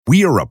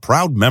we are a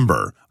proud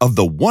member of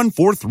the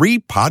 143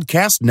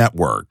 Podcast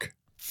Network.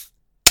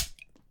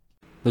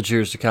 The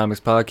Cheers to Comics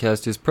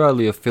podcast is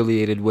proudly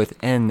affiliated with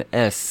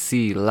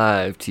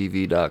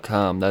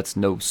NSCLiveTV.com. That's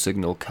No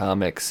Signal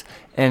Comics.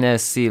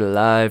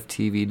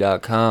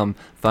 NSCLiveTV.com.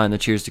 Find the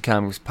Cheers to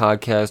Comics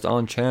podcast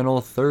on channel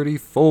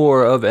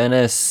 34 of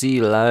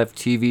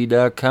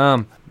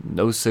NSCLiveTV.com.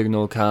 No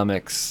Signal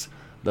Comics.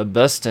 The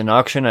best in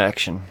auction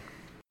action.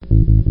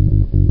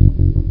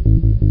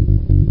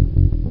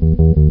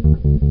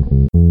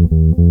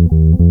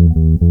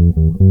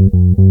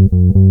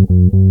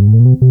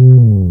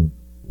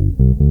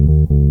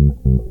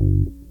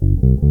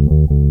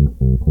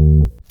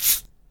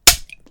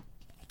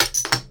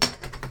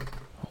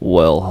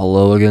 Well,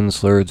 hello again,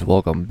 slurs.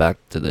 Welcome back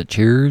to the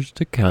Cheers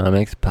to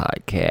Comics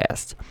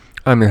podcast.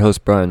 I'm your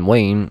host, Brian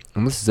Wayne,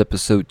 and this is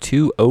episode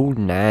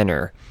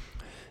 209er.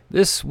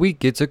 This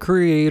week, it's a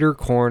creator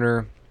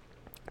corner.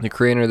 The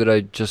creator that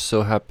I just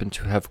so happen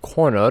to have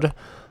cornered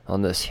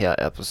on this here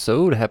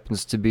episode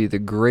happens to be the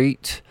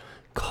great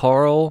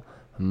Carl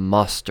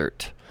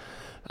Mostert.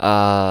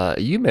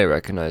 You may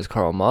recognize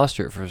Carl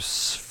Mostert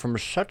from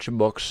such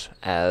books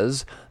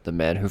as The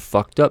Man Who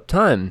Fucked Up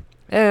Time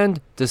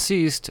and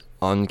Deceased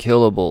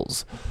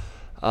Unkillables.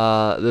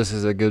 This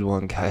is a good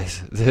one,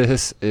 guys.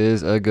 This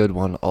is a good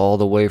one, all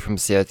the way from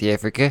South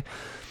Africa.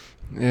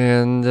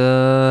 And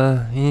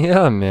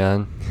yeah,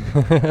 man,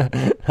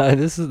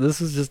 this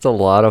is just a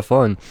lot of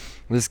fun.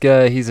 This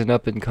guy, he's an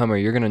up-and-comer.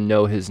 You're gonna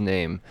know his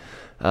name.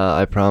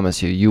 I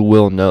promise you, you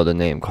will know the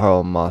name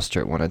Carl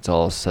Mostert when it's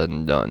all said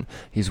and done.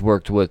 He's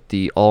worked with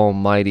the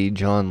almighty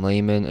John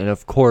Layman, and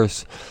of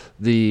course,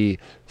 the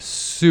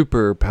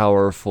super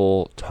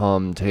powerful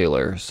Tom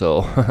Taylor.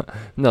 So,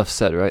 enough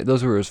said, right?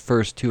 Those were his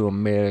first two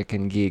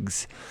American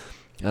gigs.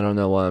 I don't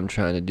know why I'm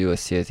trying to do a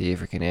South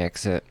African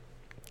accent.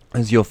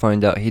 As you'll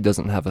find out, he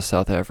doesn't have a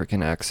South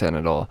African accent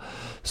at all.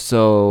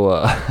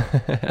 So,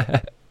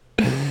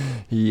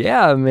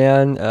 yeah,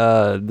 man,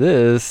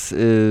 this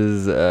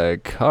is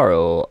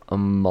Carl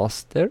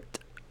Mostert.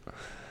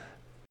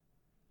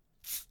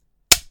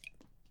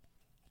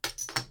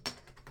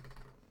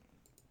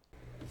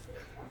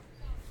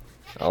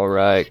 All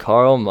right,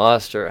 Carl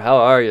Mostert, how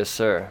are you,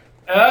 sir?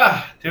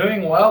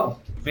 Doing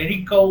well.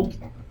 Very cold.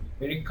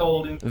 Very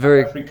cold in South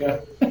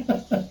Africa.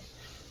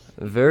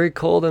 Very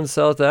cold in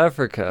South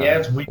Africa. Yeah,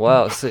 it's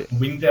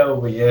winter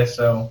over here,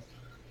 so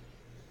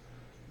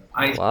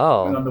ice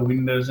on the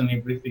windows and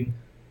everything.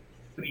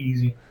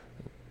 Freezing.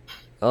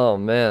 Oh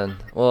man.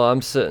 Well,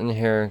 I'm sitting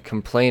here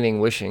complaining,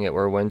 wishing it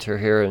were winter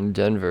here in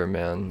Denver,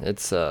 man.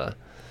 It's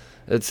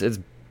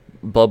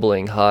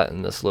bubbling hot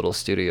in this little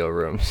studio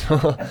room.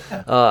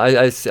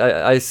 I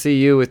see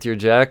you with your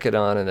jacket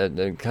on, and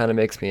it kind of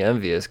makes me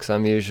envious because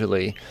I'm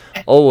usually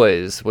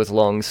always with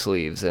long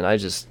sleeves, and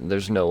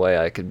there's no way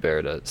I could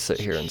bear to sit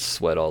here and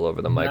sweat all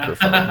over the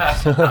microphone.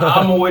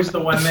 I'm always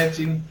the one that's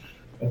in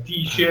a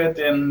t-shirt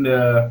and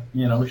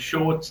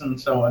shorts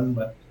and so on,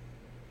 but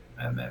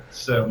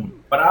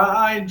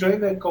I enjoy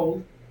that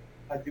cold.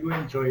 I do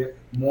enjoy it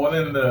more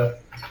than the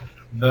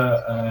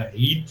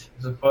heat,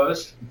 I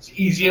suppose. It's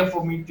easier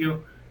for me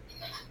to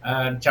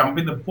jump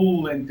in the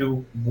pool and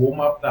to warm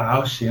up the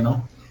house,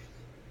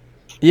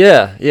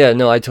 Yeah,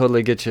 no, I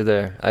totally get you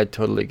there.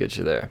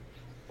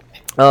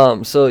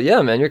 So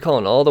yeah, man, you're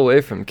calling all the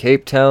way from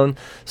Cape Town.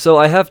 So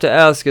I have to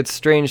ask, it's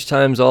strange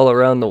times all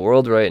around the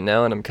world right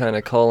now, and I'm kind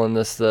of calling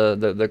this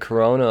the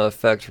Corona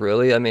effect,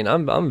 really. I mean,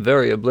 I'm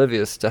very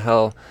oblivious to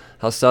how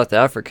South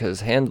Africa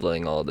is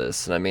handling all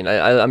this. And I mean,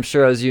 I'm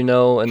sure, as you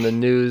know, in the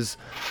news,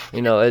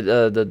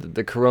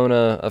 the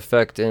Corona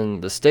effect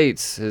in the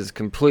States is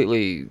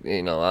completely,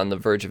 on the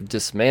verge of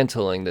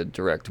dismantling the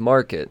direct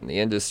market and the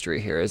industry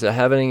here. Is it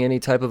having any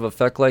type of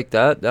effect like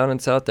that down in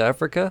South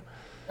Africa?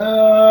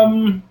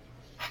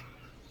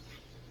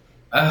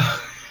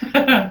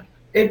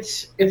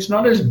 It's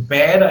not as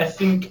bad, I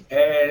think,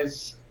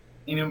 as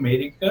in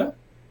America.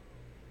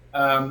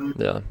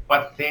 Yeah.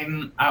 But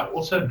then I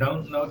also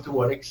don't know to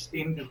what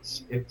extent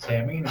it's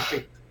having an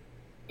effect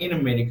in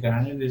America.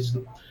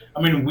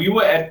 And we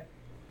were at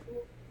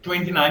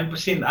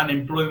 29%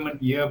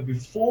 unemployment year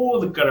before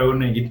the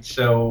Corona hit,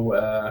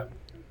 so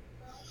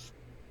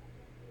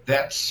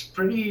that's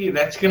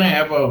gonna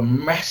have a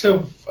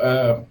massive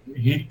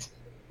hit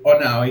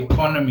on our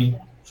economy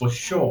for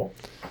sure.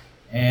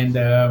 And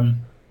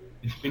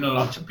there's been a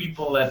lot of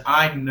people that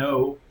I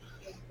know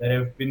that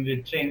have been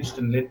retrenched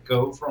and let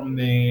go from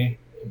their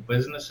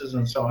businesses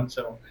and so on.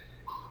 So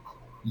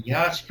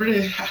yeah, it's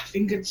pretty. I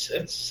think it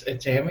is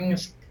having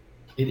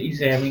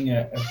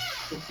a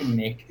freaking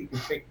negative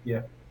effect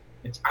here.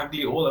 It's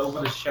ugly all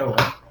over the show.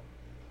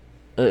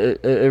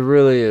 It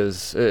really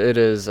is. It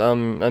is.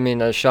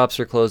 Shops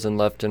are closing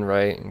left and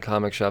right, and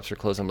comic shops are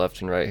closing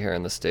left and right here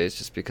in the States,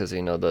 just because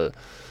the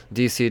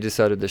DC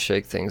decided to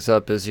shake things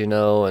up, as you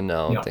know, and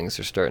now Yeah. things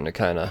are starting to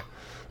kind of,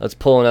 that's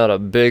pulling out a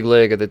big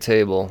leg at the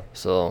table.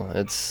 So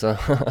it's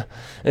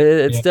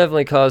it's Yeah.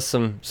 definitely caused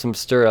some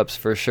stir-ups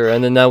for sure.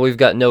 And then now we've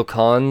got no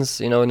cons,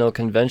 no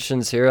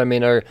conventions here. I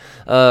mean, are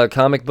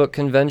comic book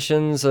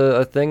conventions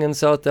a thing in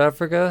South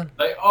Africa?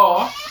 They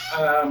are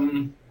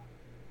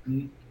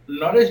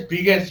not as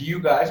big as you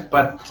guys,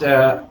 but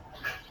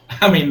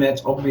I mean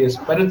that's obvious.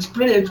 But it's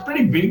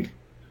pretty big.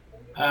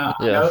 I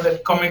Yeah. know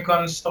that Comic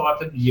Con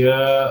started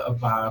here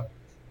about,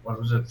 what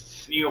was it,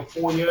 3 or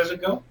 4 years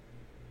ago,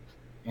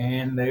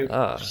 and they've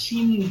Ah.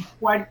 seen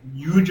quite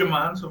huge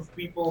amounts of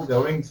people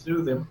going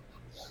through them,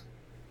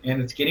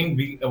 and it's getting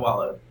big.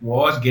 Well, it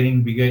was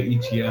getting bigger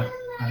each year.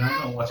 I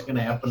don't know what's going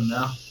to happen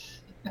now.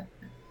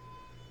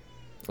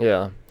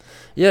 Yeah.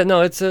 Yeah,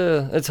 no, it's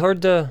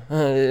hard to.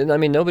 I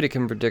mean, nobody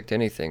can predict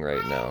anything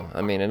right now.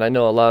 I mean, and I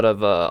know a lot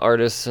of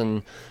artists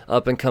and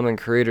up and coming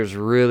creators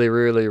really,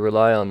 really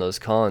rely on those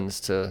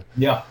cons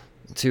Yeah,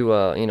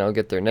 to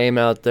get their name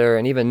out there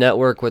and even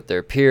network with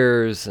their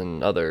peers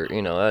and other.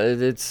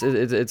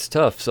 It's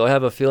tough. So I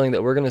have a feeling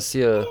that we're gonna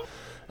see a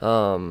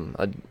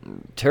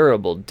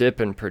terrible dip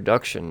in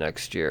production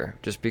next year,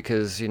 just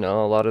because a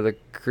lot of the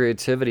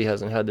creativity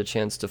hasn't had the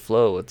chance to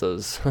flow with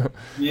those those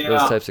yeah,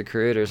 types of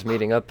creators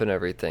meeting up and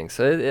everything.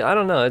 So I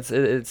don't know.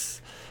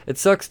 It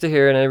sucks to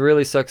hear, and it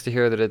really sucks to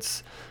hear that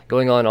it's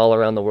going on all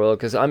around the world.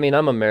 Because I mean,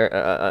 I'm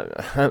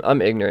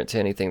ignorant to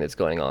anything that's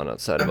going on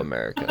outside of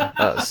America.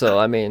 So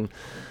I mean.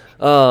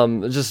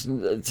 Just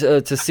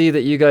to see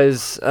that you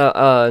guys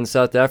in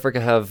South Africa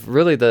have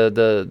really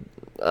the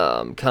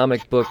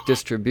comic book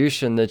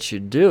distribution that you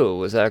do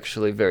was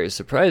actually very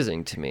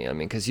surprising to me. I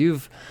mean, because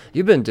you've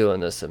been doing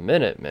this a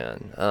minute,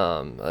 man.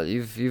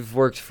 You've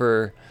worked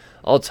for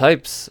all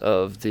types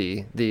of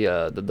the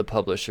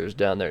publishers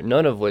down there,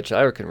 none of which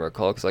I can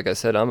recall. Because, like I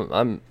said,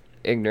 I'm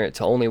ignorant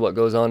to only what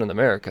goes on in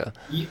America.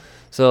 Ye-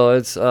 So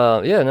it's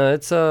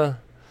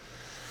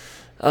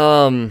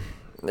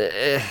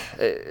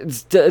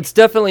it's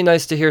definitely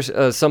nice to hear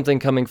something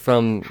coming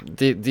from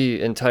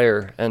the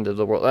entire end of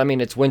the world. I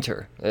mean, it's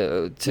winter. Like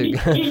I said,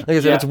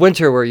 Yeah. it's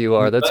winter where you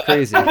are. That's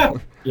crazy.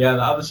 Yeah,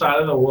 the other side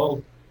of the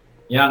world.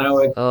 Yeah,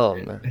 no, Oh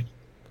man.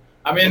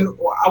 I mean,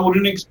 I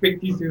wouldn't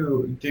expect you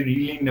to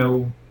really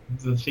know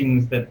the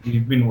things that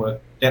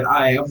that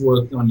I have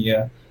worked on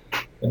here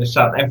that is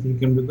South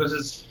African,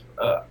 because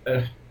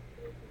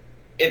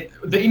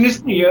the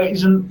industry here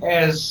isn't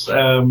as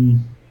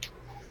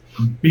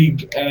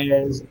big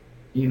as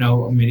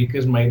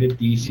America's made it.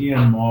 DC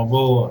and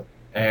Marvel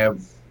have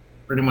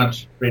pretty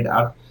much spread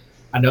out.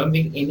 I don't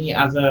think any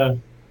other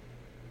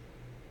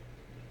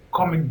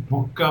comic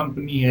book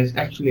company has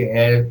actually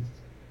had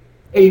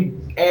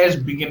as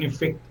big an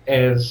effect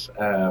as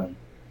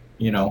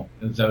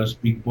those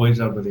big boys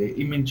over there.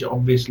 Image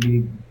obviously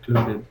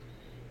included,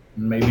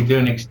 maybe to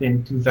an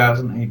extent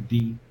 2000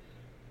 AD.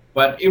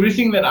 But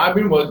everything that I've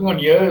been working on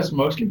here is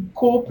mostly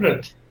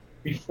corporate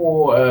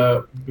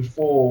before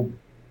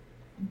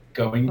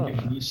going to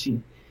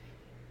DC,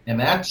 and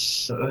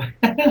that's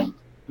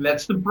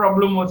that's the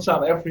problem with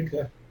South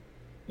Africa,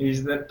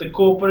 is that the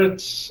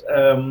corporates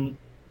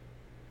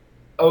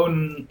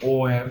own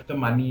or have the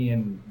money,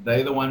 and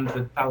they're the ones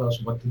that tell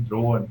us what to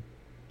draw and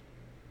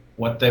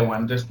what they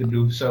want us to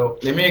do. So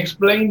let me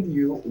explain to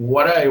you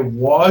what I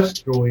was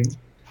drawing.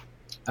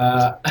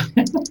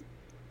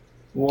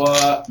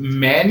 Were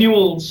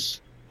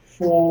manuals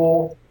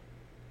for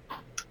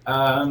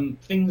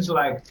things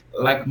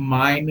like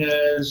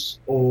miners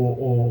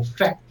or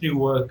factory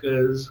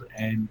workers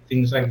and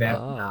things like that.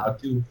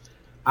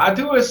 How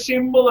to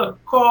assemble a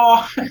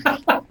car,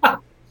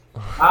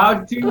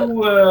 how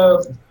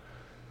to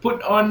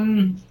put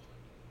on,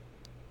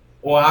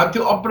 or how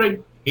to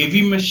operate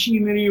heavy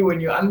machinery when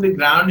you're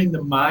underground in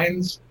the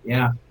mines.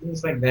 Yeah,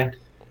 things like that.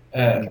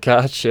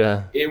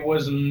 Gotcha. It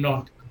was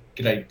not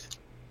great,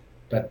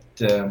 but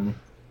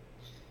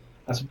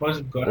I suppose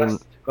it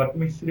got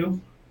me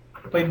through.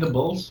 Paid the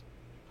bills.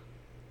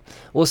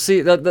 Well, see,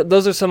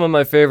 those are some of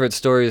my favorite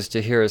stories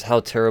to hear, is how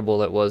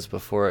terrible it was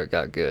before it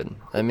got good.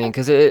 I mean,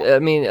 because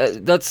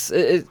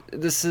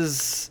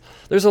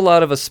there's a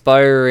lot of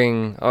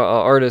aspiring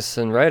artists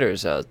and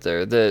writers out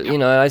there that,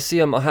 I see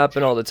them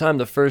happen all the time.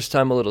 The first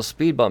time a little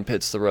speed bump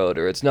hits the road,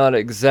 or it's not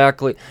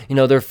exactly,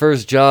 their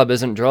first job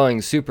isn't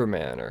drawing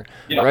Superman or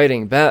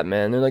writing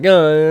Batman. They're like,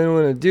 oh, I don't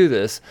want to do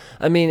this.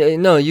 I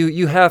mean, no,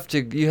 you have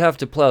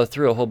to plow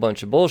through a whole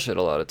bunch of bullshit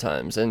a lot of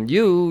times, and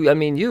you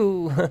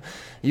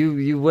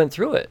went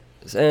through it.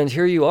 And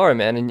here you are,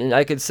 man. And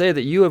I could say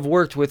that you have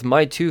worked with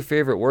my two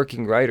favorite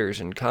working writers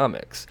in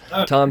comics.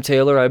 Tom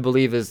Taylor, I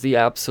believe, is the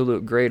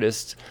absolute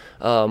greatest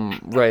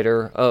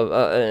writer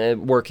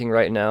working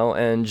right now.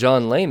 And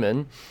John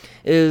Layman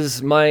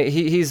is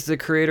he's the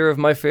creator of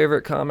my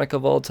favorite comic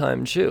of all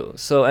time, too.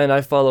 So, and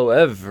I follow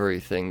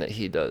everything that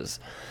he does.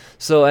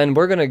 So, and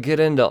we're going to get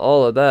into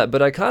all of that,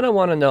 but I kind of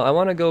want to know, I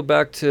want to go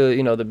back to,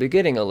 the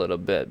beginning a little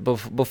bit,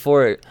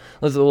 before it,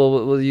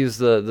 we'll use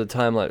the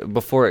timeline,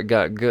 before it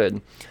got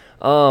good.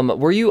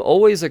 Were you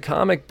always a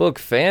comic book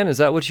fan? Is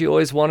that what you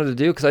always wanted to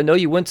do? Because I know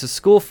you went to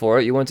school for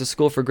it. You went to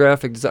school for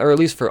graphic design, or at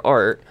least for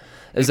art.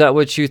 Is that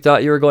what you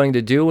thought you were going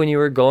to do when you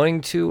were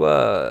going to,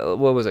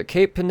 what was it,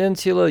 Cape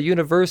Peninsula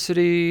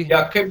University?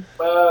 Yeah, Cape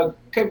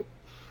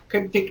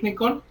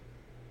Technicon.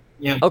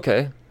 Yeah.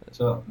 Okay.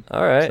 So,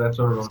 All right. so that's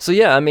what it was. So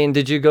yeah, I mean,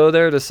 did you go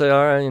there to say,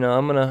 all right, you know,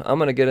 I'm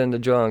gonna get into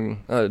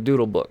drawing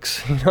doodle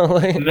books? You know,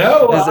 like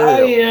No, is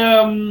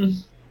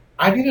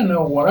I didn't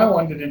know what I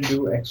wanted to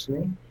do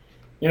actually.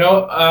 You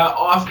know,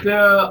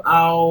 after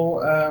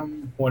our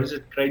what is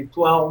it, grade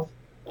 12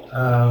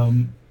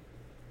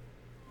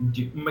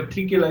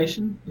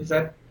 matriculation? Is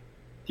that?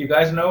 Do you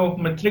guys know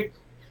matric?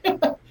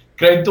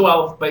 Grade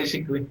 12,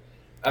 basically.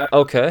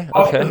 okay.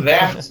 After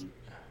that,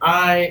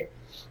 I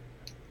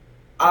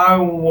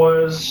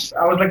was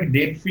like a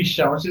dead fish.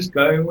 I was just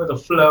going with the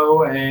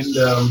flow, and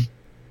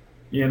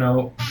you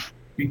know,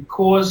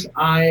 because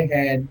I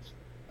had,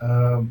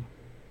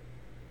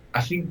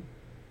 I think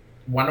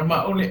one of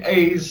my only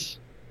A's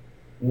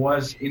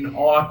was in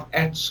art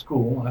at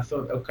school. I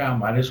thought, okay, I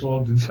might as well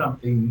do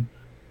something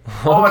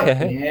art,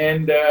 Okay.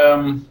 and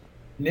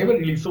never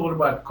really thought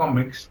about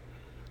comics,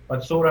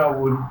 but thought I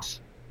would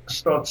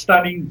start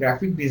studying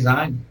graphic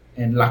design.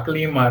 And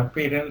luckily, my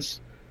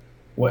parents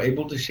were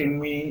able to send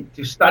me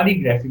to study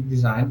graphic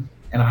design,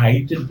 and I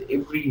hated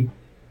every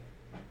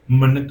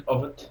minute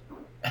of it.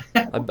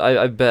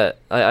 I bet.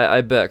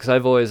 I bet, because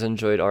I've always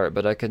enjoyed art,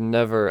 but I could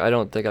never, I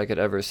don't think I could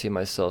ever see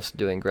myself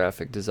doing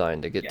graphic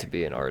design to get Yeah. to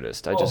be an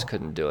artist. I just Oh,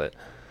 couldn't do it.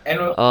 and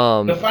the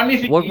Um, funny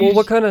thing what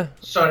is, kind of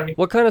sorry,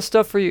 what kind of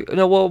stuff were you?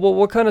 No, well,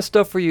 what kind of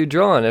stuff were you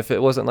drawing if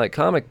it wasn't like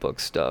comic book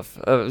stuff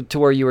to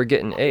where you were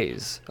getting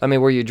A's? I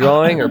mean, were you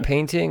drawing or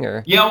painting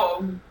or? yeah,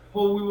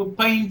 well, we were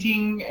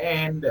painting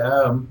and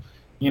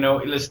you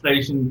know,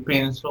 illustration,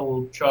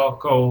 pencil,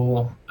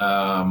 charcoal,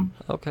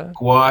 Okay.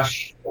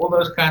 gouache, all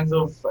those kinds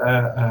of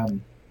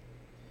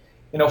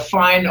you know,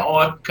 fine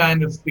art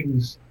kind of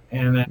things.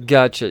 And then,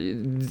 Gotcha.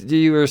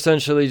 You were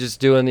essentially just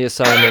doing the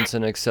assignments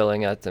and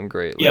excelling at them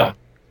greatly. yeah,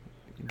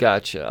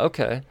 Gotcha.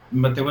 Okay.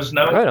 but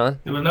Right on.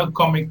 there was no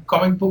comic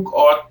book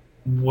art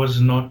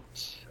was not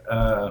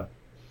uh,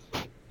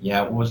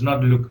 yeah, was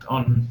not looked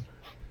on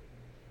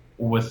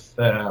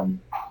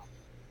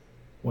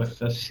with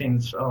a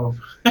sense of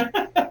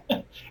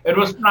it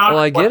was frowned Well,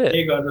 I upon. get There it.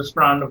 you go, it was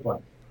frowned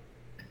upon.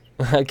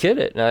 I get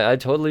it. I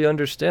totally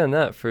understand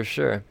that for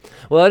sure.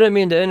 Well, I didn't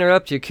mean to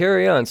interrupt you.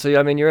 Carry on. So,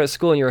 I mean, you're at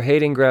school and you're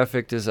hating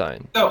graphic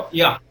design. So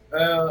yeah,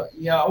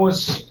 yeah, I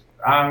was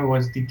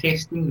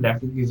detesting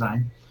graphic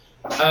design,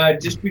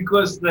 just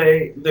because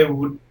they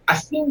would. I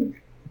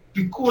think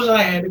because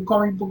I had a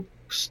comic book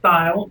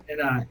style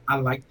and I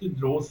like to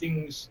draw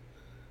things,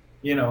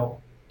 you know,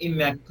 in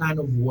that kind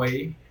of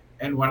way.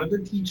 And one of the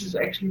teachers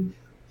actually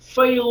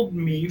failed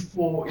me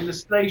for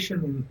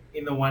illustration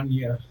in the 1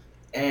 year,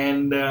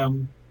 and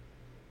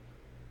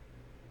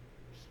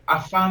I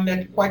found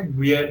that quite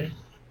weird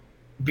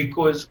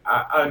because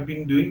I've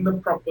been doing the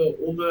proper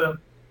all the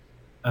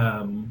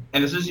and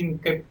this is in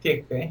Cape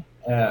Tech, eh?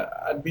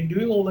 I've been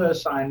doing all the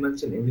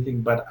assignments and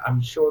everything, but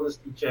I'm sure this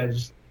teacher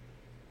just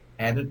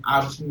had it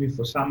out for me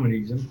for some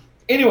reason.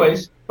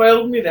 Anyways,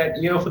 failed me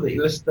that year for the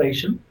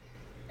illustration,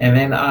 and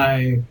then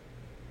I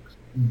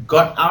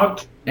got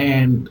out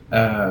and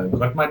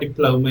got my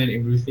diploma and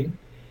everything.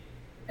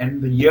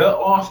 And the year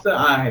after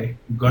I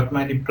got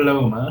my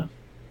diploma,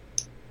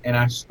 and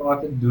I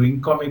started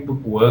doing comic book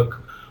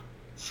work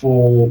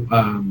for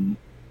a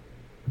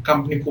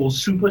company called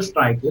Super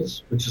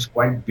Strikers, which is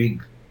quite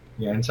big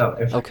here in South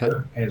Africa, Okay.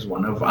 as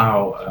one of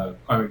our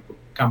comic book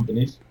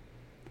companies.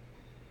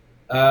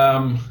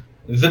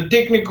 The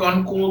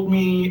Technicon called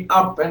me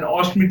up and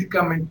asked me to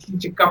come and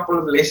teach a couple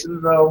of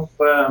lessons of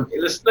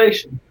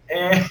illustration.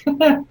 And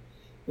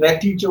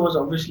that teacher was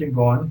obviously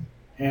gone,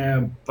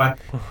 but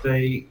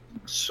they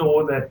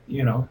saw that,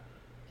 you know,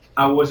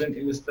 I was an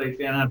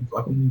illustrator and I'd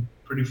gotten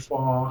pretty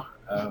far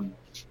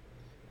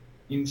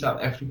in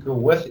South Africa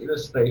with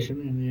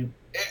illustration. And then,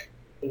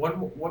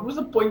 what was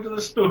the point of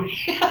the story?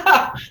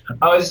 I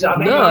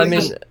think No, I I was mean,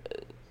 just,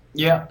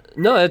 yeah.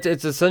 no,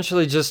 it's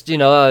essentially just, you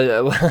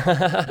know,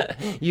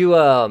 you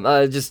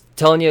just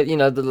telling you, you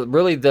know,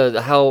 really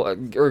the how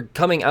or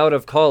coming out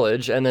of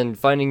college and then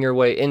finding your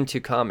way into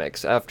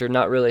comics after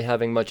not really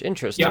having much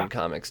interest Yeah. in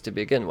comics to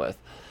begin with.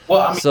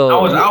 Well, I mean, So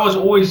I was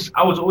always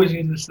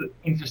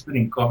interested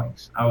in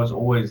comics.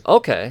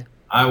 okay,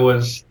 I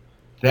was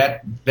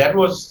that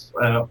was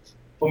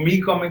for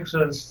me, comics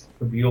was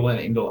the be all and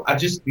end all. I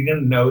just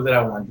didn't know that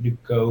I wanted to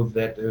go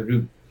that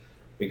route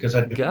because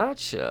I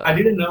gotcha.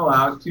 didn't know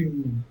how to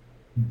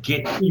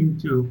get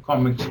into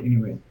comics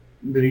anyway.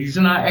 The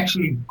reason I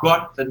actually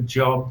got the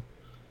job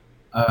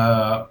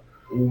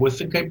with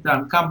the Cape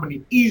Town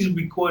company is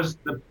because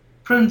the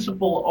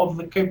principal of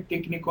the Cape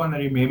Technicon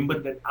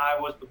remembered that I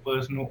was the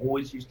person who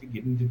always used to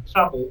get into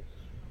trouble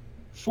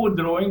for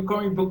drawing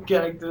comic book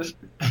characters.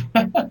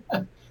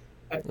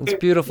 That's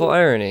beautiful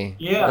irony.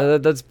 Yeah.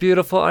 That's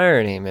beautiful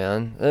irony,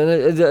 man.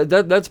 And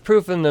that's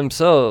proof in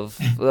themselves.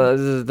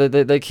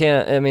 They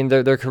can't. I mean,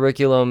 their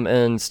curriculum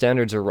and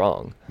standards are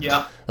wrong.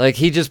 Yeah. Like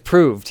he just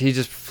proved.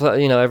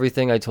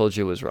 Everything I told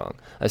you was wrong.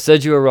 I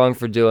said you were wrong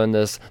for doing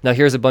this. Now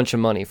here's a bunch of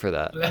money for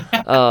that.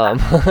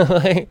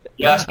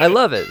 Yeah. I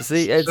love it.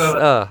 See, it's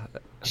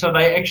So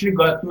they actually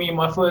got me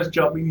my first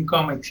job in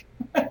comics.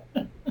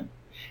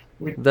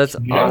 That's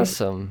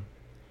awesome.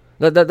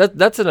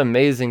 That's an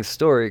amazing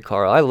story,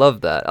 Carl. I love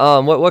that.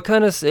 What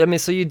kind of? I mean,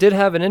 so you did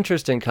have an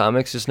interest in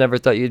comics, just never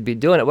thought you'd be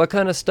doing it. What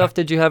kind of stuff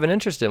did you have an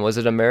interest in? Was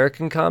it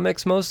American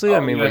comics mostly? I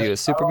mean, were you a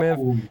Superman?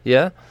 Oh,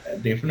 yeah.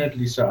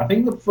 Definitely. So I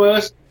think the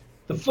first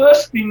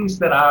things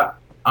that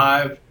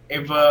I've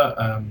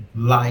ever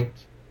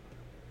liked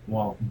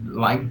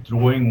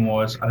drawing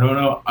was, I don't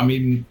know. I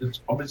mean, it's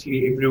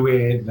obviously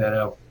everywhere that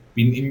I've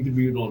been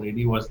interviewed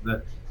already, was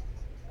the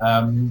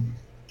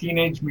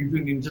Teenage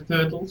Mutant Ninja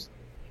Turtles.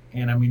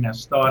 And I mean, I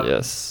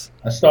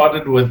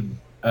started with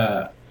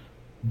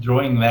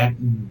drawing that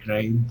in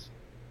grade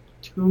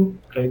 2,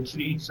 grade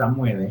 3,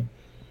 somewhere there.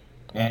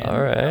 And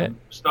all right.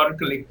 Started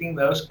collecting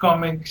those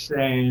comics,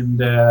 and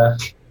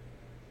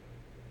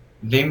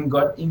then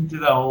got into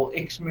the whole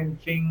X-Men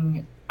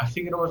thing. I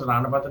think it was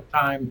around about the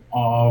time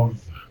of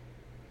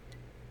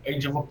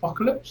Age of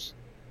Apocalypse.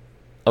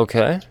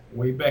 Okay.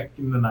 Way back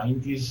in the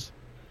 90s.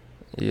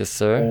 Yes,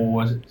 sir. Or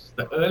was it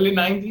the early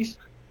 90s?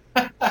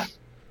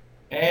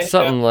 And,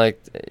 something like,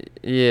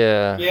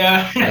 yeah.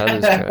 Yeah. That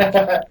is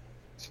correct.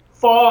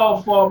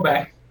 far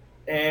back.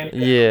 And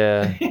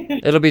yeah.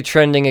 It'll be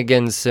trending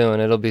again soon.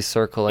 It'll be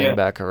circling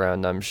back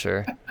around, I'm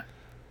sure.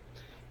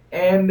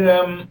 And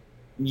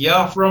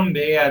from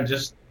there I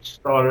just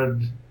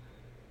started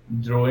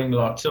drawing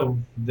lots of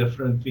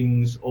different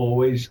things,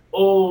 always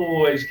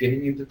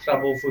getting into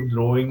trouble for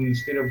drawing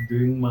instead of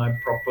doing my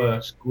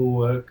proper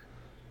schoolwork.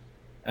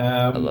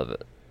 I love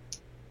it.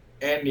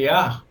 And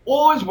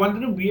always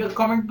wanted to be a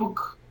comic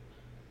book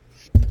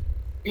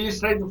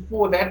illustrator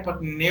for that,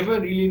 but never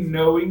really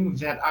knowing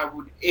that I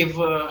would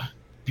ever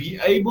be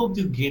able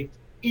to get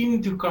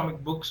into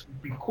comic books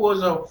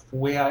because of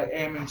where I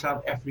am in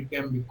South Africa,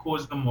 and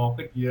because the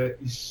market here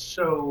is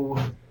so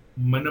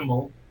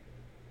minimal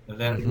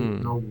that I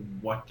didn't know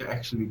what to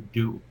actually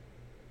do.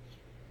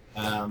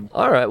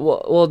 All right.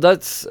 Well,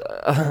 that's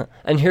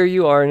and here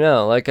you are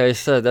now. Like I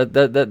said,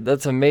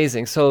 that's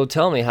amazing. So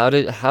tell me, how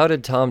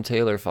did Tom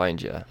Taylor find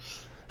you?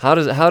 How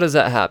does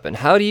that happen?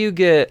 How do you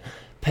get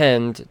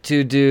penned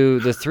to do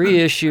the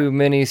 3-issue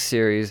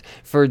miniseries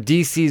for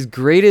DC's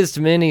greatest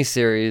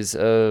miniseries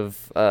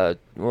of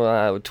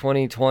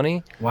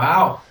 2020?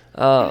 Wow.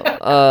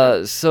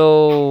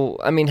 So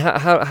I mean,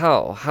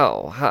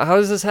 how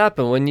does this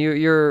happen when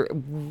you're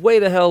way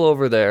the hell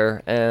over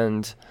there?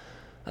 And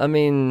I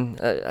mean,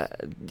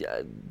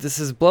 this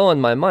is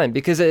blowing my mind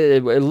because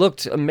it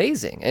looked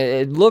amazing.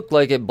 It looked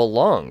like it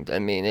belonged. I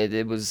mean,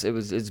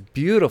 it's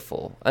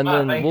beautiful. And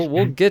then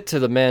we'll get to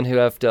the man who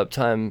effed up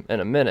time in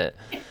a minute.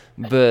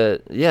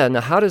 But yeah,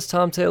 now how does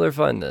Tom Taylor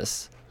find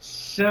this?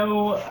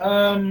 So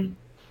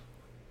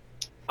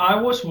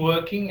I was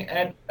working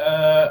at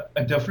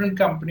a different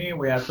company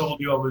where I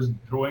told you I was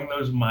drawing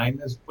those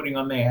miners, putting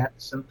on their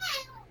hats and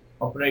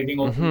operating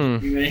off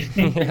the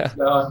screen.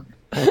 Yeah.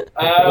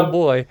 Oh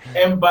boy.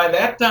 And by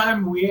that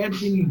time we had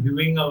been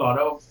doing a lot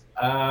of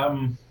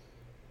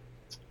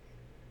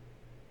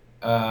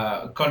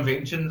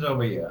conventions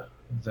over here.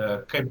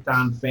 The Cape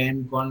Town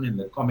Fan Con and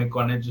the Comic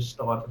Con had just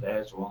started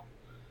as well.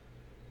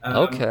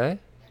 Okay.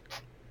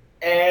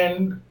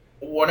 And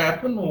what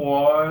happened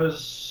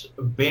was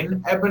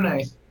Ben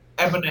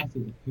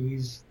Abernathy,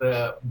 who's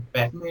the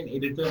Batman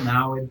editor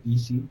now at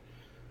DC.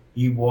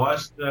 He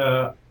was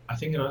I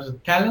think it was a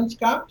talent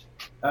scout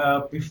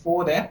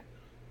before that.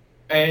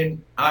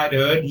 And I'd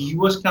heard he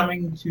was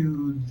coming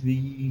to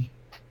the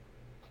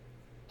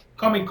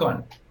Comic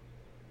Con,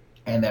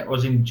 and that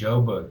was in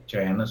Joburg,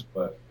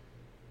 Johannesburg.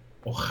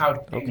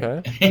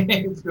 Okay.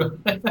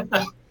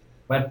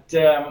 But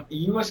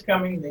he was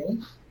coming there,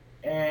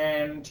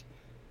 and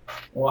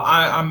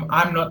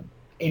I'm not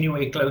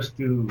anywhere close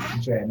to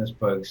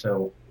Johannesburg.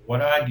 So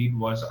what I did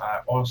was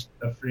I asked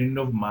a friend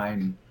of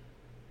mine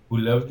who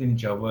lived in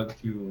Joburg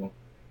to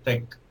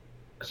take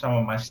some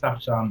of my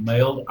stuff. So I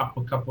mailed up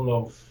a couple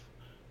of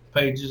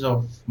pages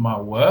of my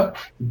work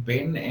to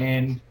Ben,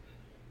 and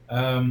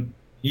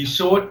he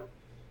saw it,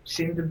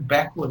 sent it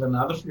back with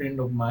another friend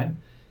of mine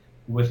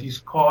with his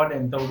card,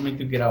 and told me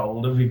to get a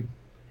hold of him.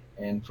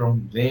 And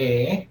from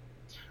there,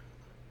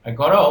 I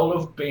got a hold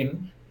of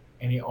Ben,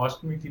 and he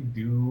asked me to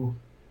do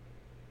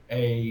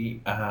a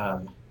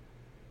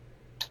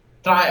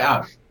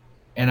tryout.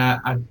 And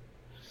I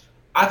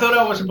thought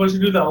I was supposed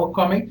to do the whole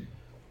comic.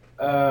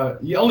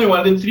 He only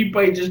wanted 3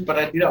 pages, but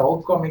I did a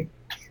whole comic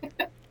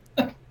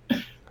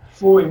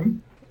for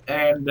him.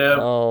 And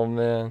oh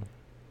man!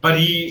 But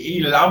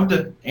he loved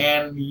it,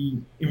 and he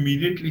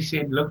immediately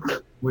said,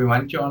 "Look, we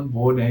want you on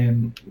board,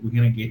 and we're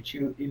gonna get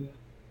you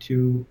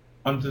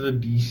onto the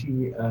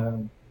DC.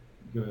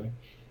 We're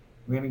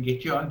gonna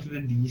get you onto the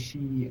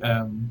DC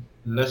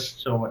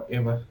lists or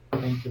whatever.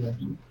 Thank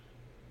you.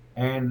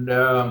 And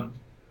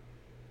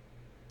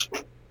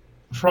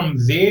from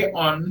there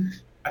on,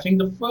 I think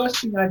the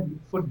first thing I did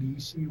for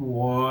DC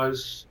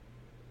was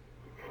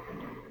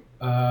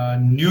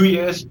New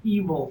Year's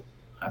Evil.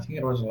 I think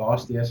it was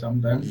last year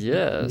sometime.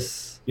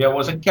 Yes. Yeah, it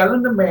was a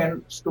Calendar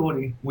Man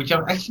story, which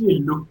I've actually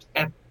looked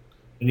at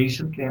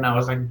recently, and I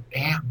was like,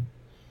 damn,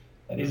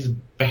 that is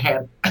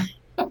bad.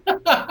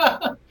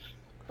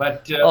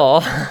 But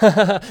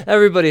Oh,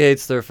 everybody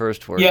hates their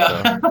first work, though.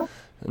 yeah,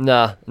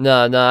 Nah,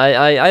 nah, nah.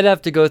 I'd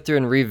have to go through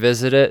and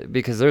revisit it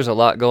because there's a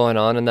lot going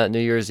on in that New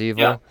Year's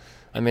Evil. yeah.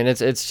 I mean, it's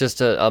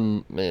just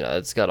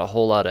it's got a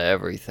whole lot of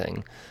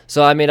everything.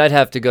 So I mean, I'd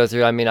have to go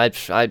through. I mean, I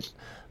doubt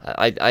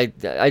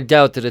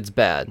that it's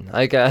bad.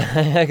 I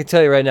can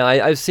tell you right now.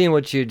 I've seen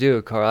what you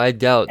do, Carl. I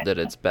doubt that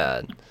it's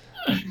bad.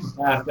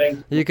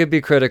 Thanks. You could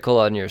be critical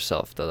on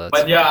yourself, though. That's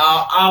But yeah,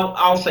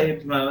 I'll say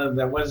it, man.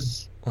 That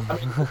was, I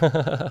mean,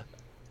 fine.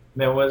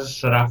 there was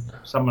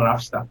some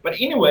rough stuff.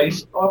 But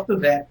anyways, after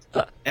that,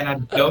 and I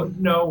don't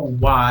know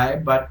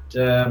why, but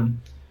Ben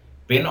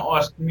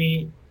asked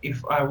me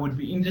if I would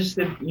be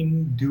interested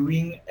in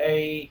doing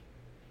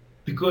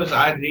because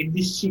I read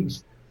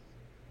Deceased,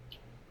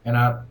 and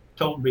I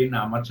told Ben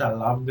how much I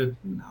loved it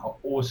and how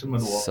awesome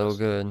it was. So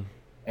good.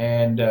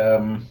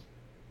 And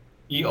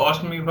he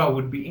asked me if I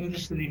would be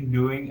interested in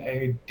doing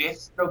a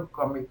Deathstroke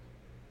comic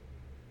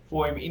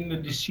for him in the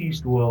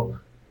Deceased world.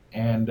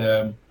 And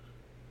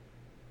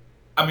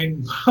I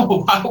mean,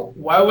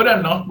 why would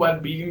I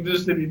not be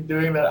interested in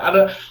doing that?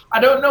 I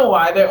don't know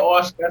why they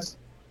ask us.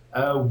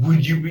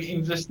 Would you be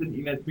interested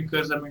in it?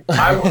 Because I mean,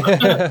 why No,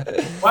 wouldn't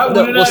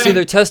well, I? see,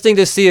 they're testing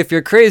to see if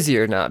you're crazy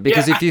or not.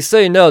 Because Yeah. if you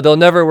say no, they'll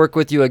never work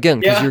with you again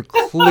because Yeah. you're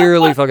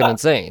clearly fucking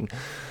insane.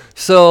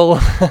 So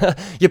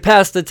you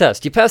passed the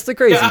test. You passed the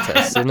crazy Yeah.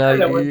 test. So now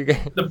That was you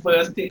the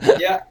first thing,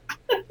 yeah.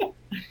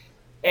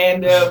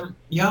 And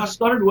yeah, I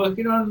started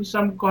working on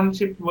some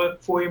concept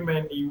work for him,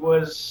 and he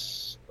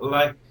was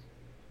like,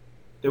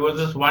 there was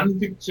this one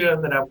picture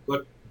that I've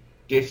got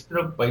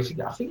Deathstroke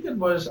basically. I think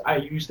I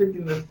used it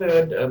in the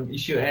third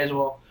issue as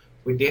well,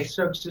 where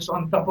Deathstroke's just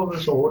on top of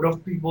this horde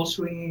of people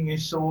swinging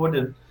his sword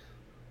and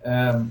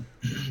um,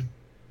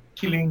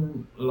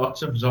 killing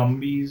lots of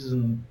zombies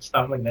and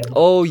stuff like that.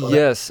 Oh So that-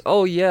 yes.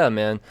 Oh yeah,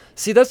 man.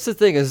 See, that's the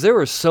thing is there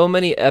were so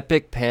many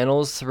epic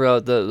panels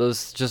throughout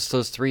those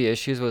 3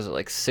 issues. Was it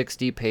like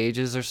 60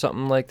 pages or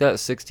something like that?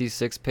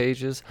 66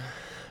 pages.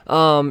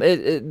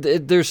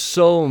 There's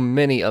so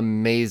many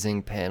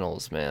amazing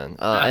panels, man.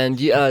 And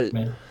yeah.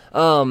 Man.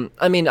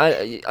 I mean,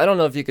 I don't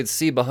know if you could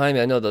see behind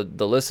me. I know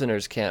the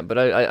listeners can't, but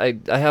I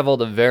have all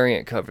the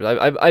variant covers.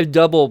 I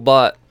double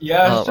bought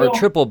Yeah, or sure.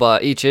 triple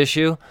bought each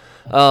issue.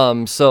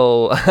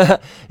 So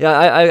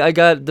yeah, I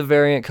got the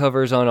variant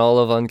covers on all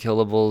of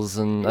Unkillables,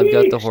 and I've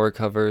got the Yeesh. horror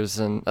covers,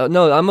 and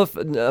no,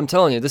 I'm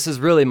telling you, this is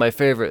really my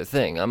favorite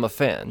thing. I'm a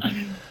fan.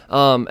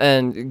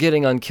 And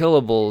getting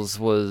Unkillables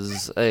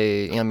was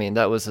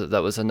that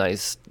was a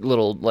nice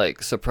little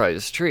like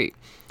surprise treat.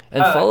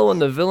 And following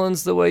the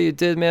villains the way you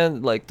did,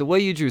 man, like the way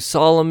you drew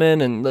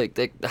Solomon and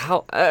like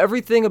how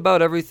everything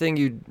about everything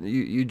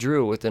you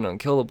drew within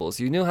Unkillables,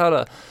 you knew how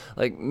to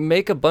like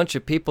make a bunch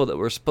of people that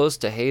were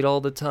supposed to hate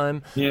all the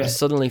time Yeah.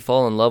 suddenly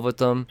fall in love with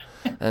them,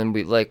 and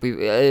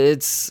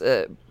it's.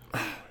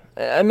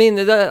 I mean,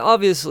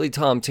 obviously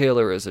Tom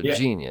Taylor is a Yeah.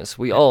 genius.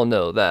 We all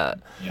know that.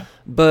 Yeah.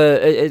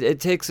 But it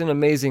takes an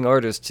amazing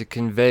artist to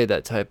convey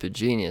that type of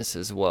genius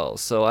as well.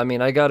 So, I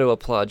mean, I got to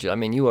applaud you. I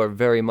mean, you are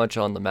very much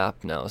on the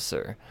map now,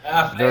 sir.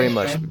 Very Thanks,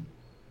 much. man.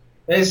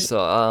 There's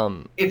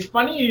So, it's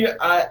funny.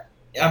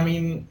 I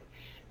mean,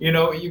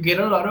 you get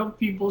a lot of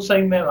people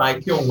saying they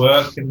like your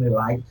work and they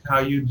like how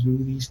you do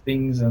these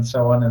things and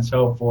so on and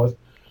so forth.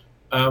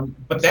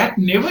 But that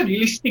never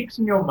really sticks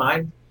in your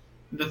mind.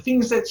 The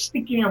things that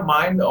stick in your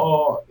mind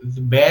are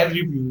the bad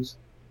reviews.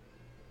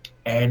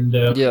 And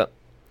yeah.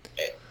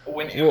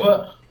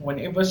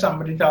 whenever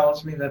somebody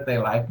tells me that they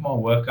like my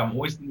work, I'm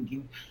always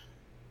thinking,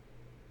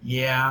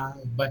 yeah,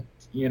 but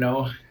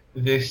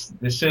there's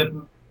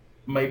certain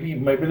maybe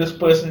this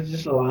person is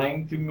just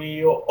lying to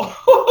me or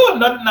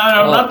not. No,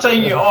 I'm not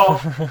saying you are.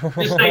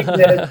 Just saying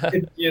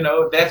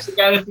that that's the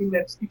kind of thing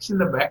that sticks in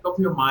the back of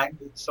your mind.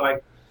 It's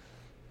like,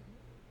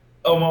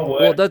 oh my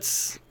word. Well,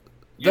 that's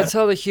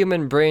how the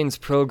human brain's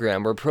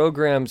programmed. We're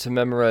programmed to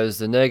memorize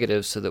the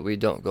negatives so that we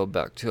don't go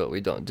back to it. We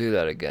don't do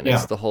that again. Yeah.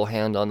 It's the whole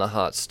hand on the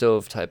hot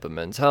stove type of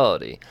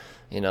mentality.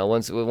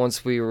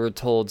 Once we were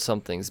told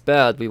something's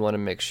bad, we want to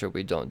make sure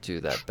we don't do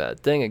that bad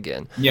thing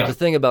again. Yeah. The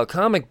thing about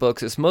comic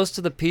books is most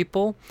of the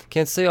people,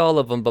 can't say all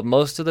of them, but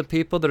most of the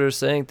people that are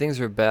saying things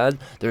are bad,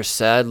 they're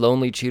sad,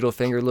 lonely, Cheeto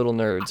finger little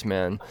nerds,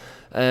 man.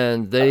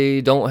 And they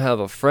don't have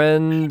a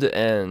friend,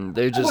 and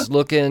they're just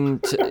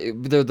looking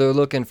they're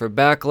looking for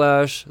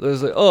backlash.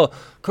 There's like, oh,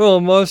 Carl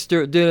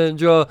Mustard didn't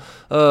draw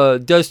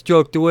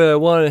Deathstroke the way I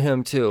wanted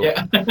him to.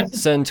 Yeah.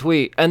 Send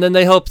tweet, and then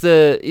they hope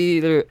that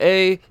either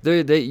A,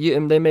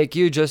 they make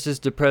you just as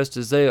depressed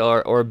as they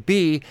are, or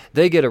B,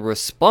 they get a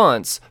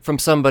response from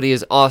somebody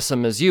as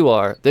awesome as you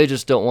are. They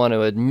just don't want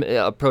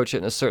to approach it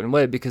in a certain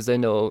way because they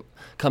know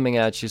coming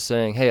at you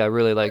saying, "Hey, I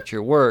really liked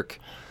your work,"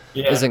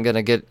 Yeah. isn't going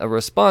to get a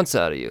response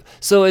out of you.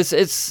 So it's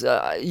just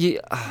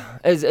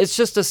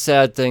a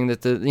sad thing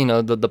that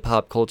the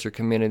pop culture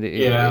community,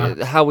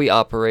 Yeah. how we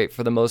operate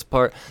for the most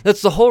part.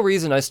 That's the whole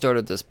reason I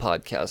started this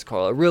podcast,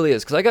 Carl. It really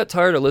is, because I got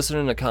tired of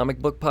listening to comic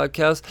book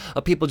podcasts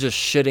of people just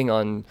shitting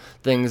on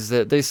things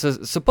that they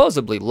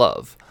supposedly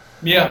love.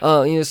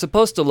 Yeah. You're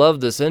supposed to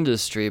love this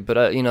industry,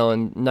 but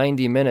in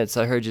 90 minutes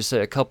I heard you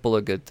say a couple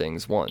of good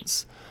things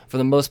once. For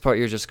the most part,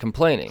 you're just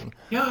complaining.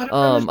 Yeah,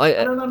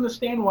 I don't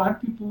understand why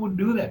people would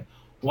do that.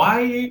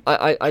 Why?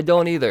 I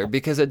don't either,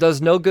 because it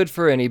does no good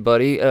for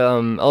anybody.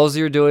 All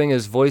you're doing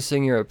is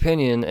voicing your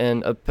opinion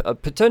and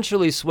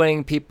potentially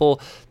swaying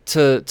people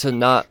to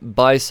not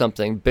buy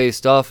something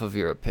based off of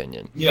your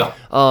opinion. Yeah.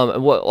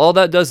 What all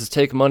that does is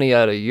take money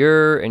out of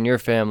your and your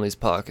family's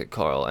pocket,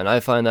 Carl, and I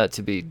find that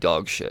to be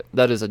dog shit.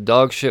 That is a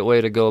dog shit way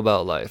to go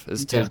about life,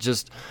 is to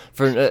just,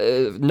 for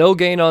no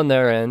gain on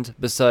their end,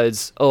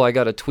 besides, oh, I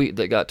got a tweet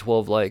that got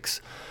 12 likes,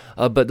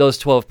 but those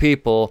 12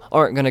 people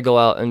aren't going to go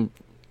out and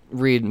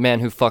read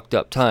Man Who Fucked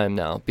Up Time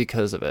now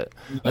because of it.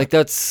 Like,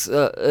 that's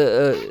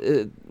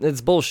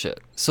it's bullshit.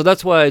 So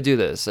that's why I do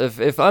this.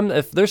 If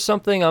there's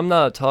something I'm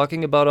not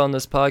talking about on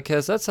this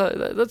podcast, that's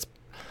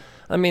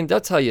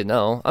how you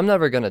know. I'm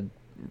never gonna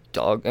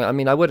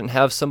I wouldn't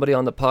have somebody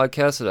on the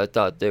podcast that I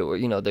thought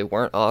they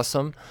weren't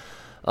awesome.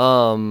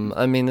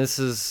 This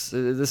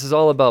is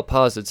all about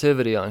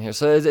positivity on here.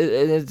 So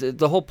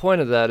the whole point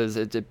of that is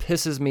it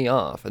pisses me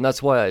off, and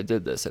that's why I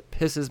did this. It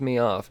pisses me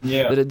off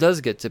that it does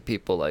get to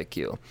people like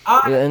you,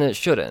 and it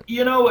shouldn't.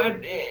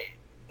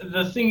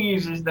 The thing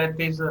is that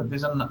there's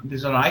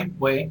a right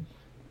way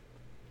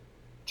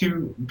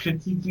to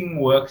critiquing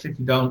works that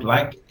you don't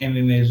like, and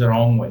then there's a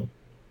wrong way.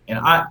 And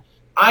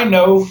I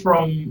know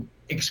from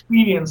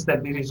experience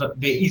that there is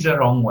a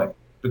wrong way,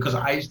 because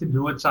I used to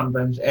do it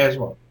sometimes as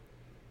well.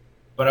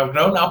 But I've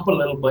grown up a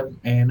little bit,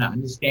 and I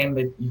understand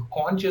that you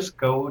can't just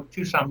go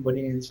to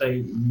somebody and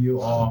say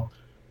your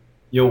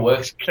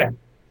work's crap,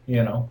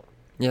 Yeah.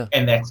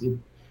 And that's it.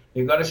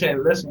 You got to say,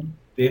 listen,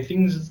 there are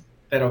things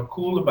that are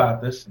cool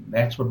about this, and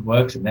that's what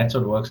works,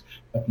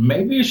 But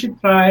maybe you should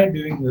try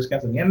doing this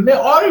kind of thing. And there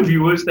are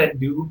reviewers that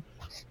do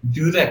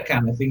that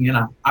kind of thing, and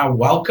I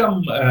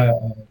welcome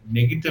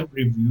negative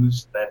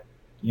reviews that,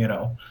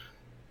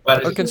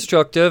 But are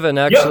constructive and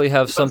actually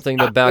have something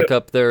to back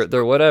up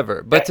their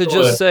whatever. But to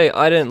just say,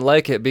 I didn't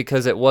like it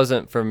because it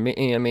wasn't for me,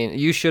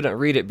 you shouldn't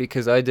read it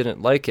because I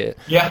didn't like it.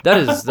 Yeah.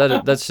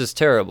 That's just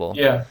terrible.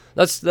 Yeah.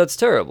 That's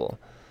terrible.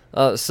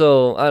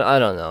 So I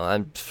don't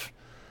know.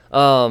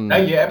 No,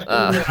 you're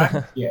absolutely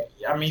right.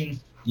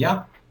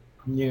 Yeah.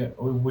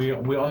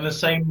 We're on the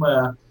same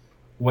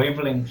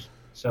wavelength.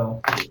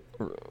 So.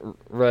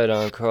 Right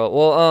on, Carl.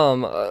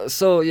 Well,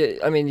 so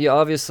you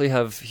obviously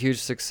have huge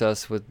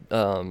success with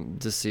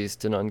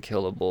Deceased and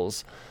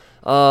Unkillables.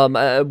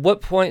 At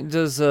what point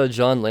does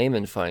John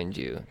Layman find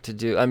you to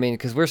do?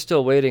 Because we're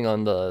still waiting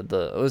on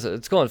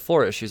it's going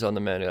 4 issues on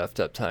the Man Who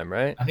Fucked Up Time,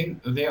 right? I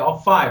think there are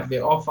 5.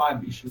 There are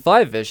 5 issues.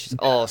 5 issues.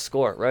 Oh,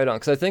 score right on.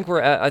 Because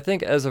I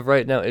think as of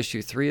right now,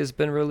 issue 3 has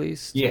been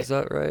released. Yes. Is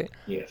that right?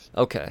 Yes.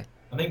 Okay.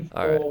 I think.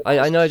 All right.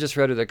 I know I just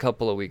read it a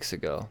couple of weeks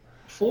ago.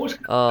 4's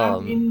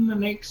in the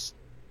next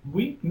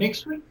week,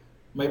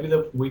 maybe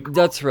the week.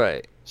 That's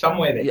right.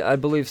 Somewhere there. Yeah, I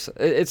believe so.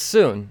 It's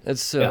soon.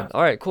 Yeah.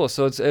 All right, cool.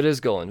 So it is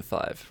going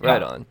 5. Yeah.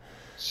 Right on.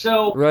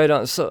 So. Right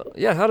on. So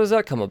yeah, how does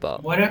that come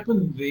about? What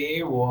happened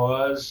there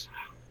was.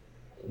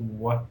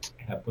 There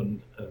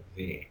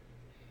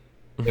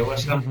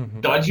was some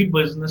dodgy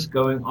business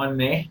going on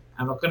there.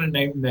 I'm not going to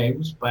name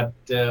names, but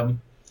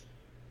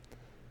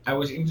I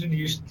was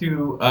introduced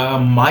to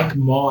Mike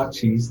March.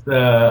 He's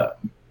the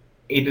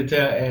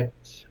editor at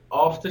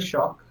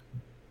Aftershock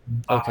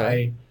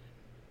by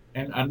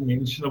an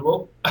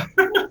unmentionable.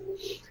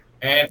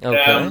 And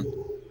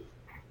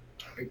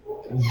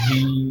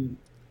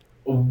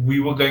we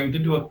were going to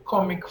do a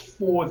comic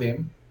for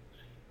them,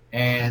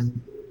 and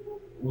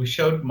we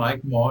showed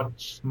Mike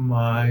March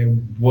my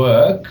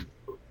work,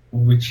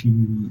 which he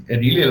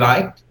really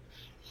liked.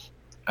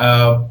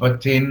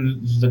 But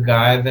then the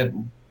guy that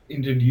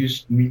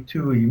introduced me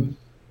to him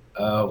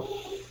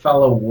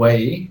fell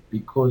away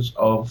because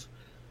of,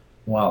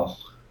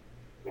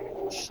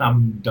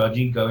 some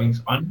dodgy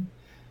goings on.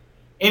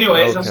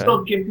 Anyways, I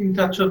still kept in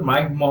touch with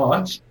Mike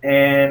March,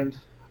 and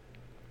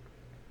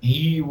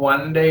he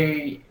one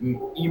day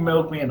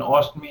emailed me and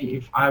asked me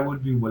if I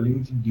would be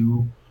willing to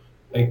do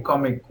a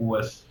comic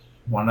with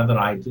one of the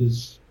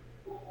writers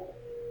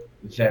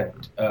that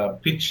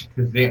pitched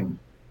to them,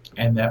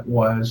 and that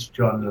was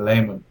John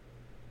Layman.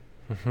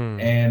 Mm-hmm.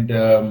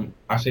 And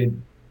I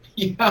said,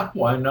 yeah,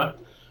 why not?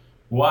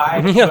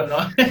 Why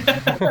not?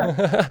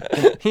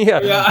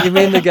 Yeah. You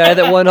mean the guy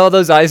that won all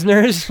those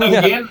Eisners?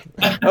 Again,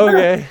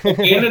 okay.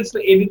 Again, it's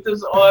the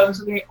editors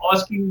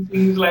asking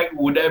things like,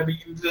 would I be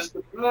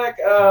interested? Like,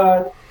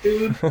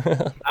 dude.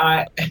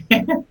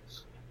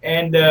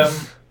 And I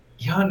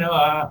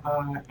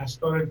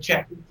started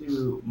chatting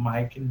to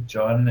Mike and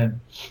John, and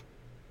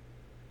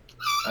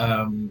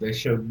They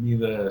showed me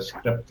the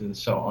script and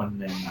so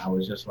on, and I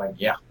was just like,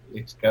 yeah,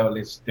 let's go,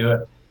 let's do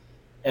it.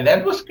 And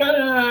that was kind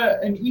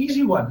of an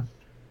easy one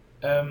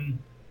to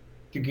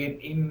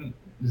get in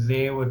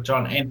there with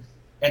John,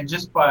 and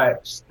just by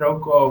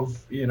stroke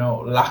of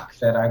luck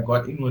that I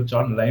got in with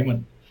John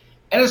Layman.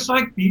 And it's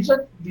like these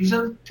are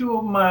two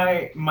of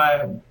my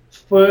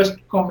first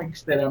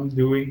comics that I'm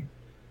doing.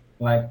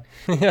 Like,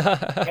 and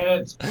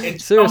it's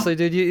Seriously,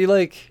 dude,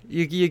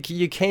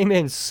 you came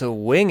in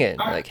swinging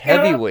like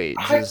heavyweight.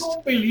 I Just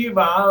can't believe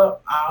how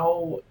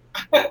how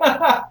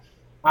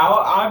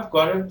I've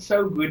got it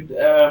so good.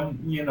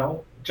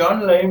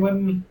 John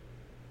Layman,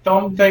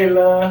 Tom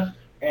Taylor,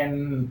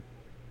 and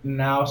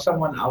now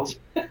someone else.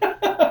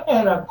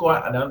 And I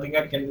don't think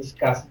I can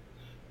discuss.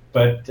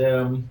 But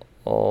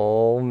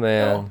oh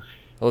man.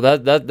 Well,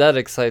 that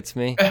excites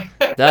me.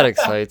 That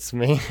excites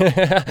me.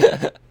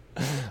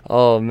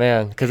 Oh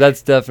man, because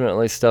that's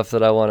definitely stuff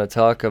that I want to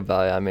talk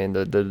about. I mean,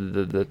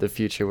 the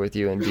future with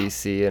you in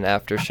DC and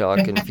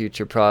Aftershock and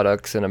future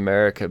products in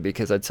America.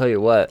 Because I tell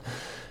you what,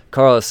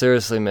 Carl,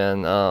 seriously,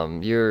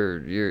 man,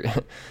 you're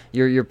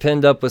you're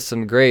pinned up with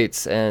some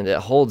greats, and it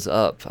holds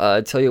up.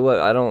 I tell you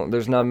what,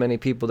 there's not many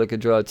people that could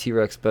draw a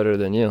T-Rex better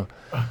than you.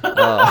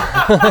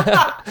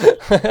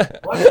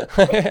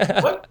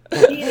 what?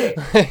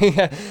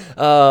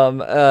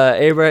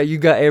 Abraham, you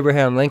got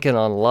Abraham Lincoln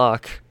on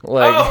lock.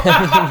 Like,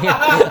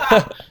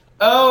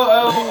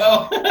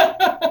 oh.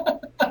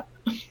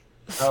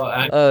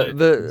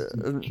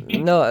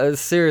 no,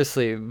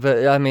 seriously,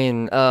 but I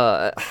mean,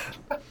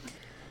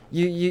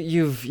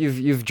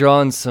 you've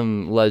drawn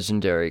some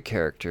legendary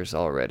characters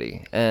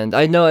already, and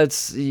I know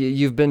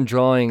you've been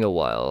drawing a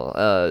while.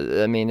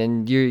 I mean,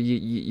 and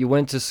you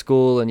went to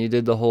school and you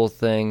did the whole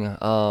thing.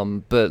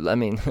 But I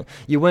mean,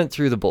 you went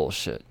through the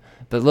bullshit.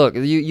 But look,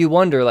 you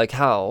wonder like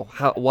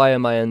why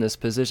am I in this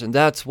position?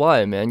 That's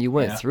why, man. You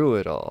went through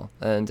it all,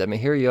 and I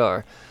mean, here you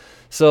are.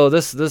 So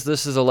this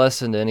is a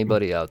lesson to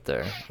anybody out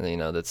there,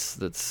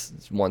 that's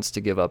wants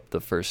to give up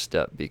the first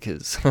step,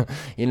 because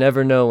you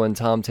never know when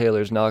Tom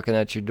Taylor's knocking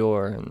at your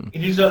door and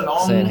it is a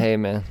long saying, "Hey,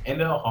 man,"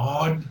 and a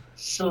hard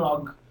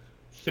slog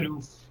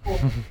through,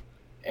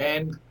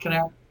 and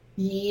crap.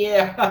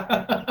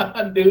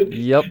 Yeah, dude.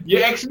 Yep.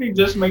 You're actually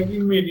just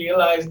making me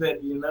realize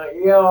that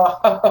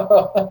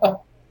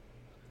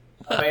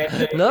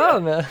No,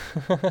 man.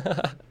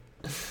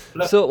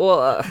 So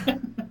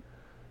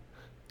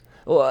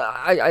well,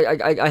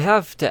 I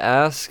have to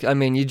ask. I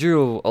mean, you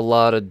drew a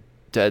lot of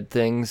dead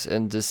things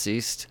and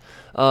deceased.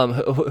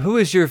 Who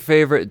is your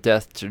favorite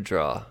death to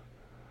draw?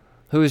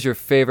 Who is your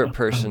favorite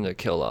person to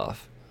kill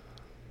off?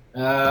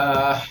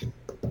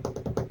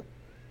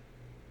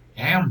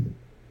 Damn.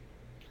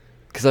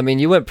 Because I mean,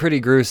 you went pretty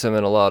gruesome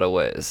in a lot of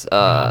ways.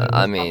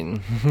 I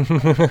mean,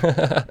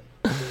 there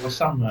were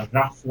some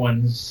rough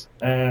ones.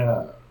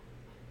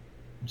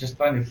 Just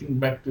trying to think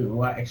back to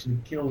who I actually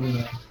killed.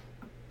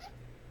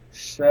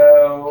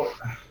 So,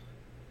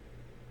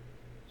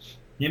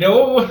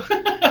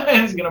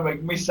 it's gonna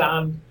make me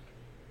sound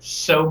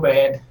so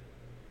bad.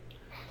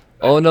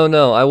 Oh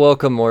no! I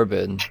welcome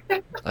morbid.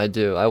 I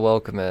do. I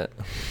welcome it.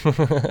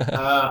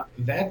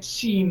 That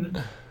scene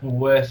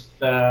with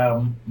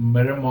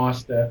Mirror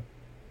Master,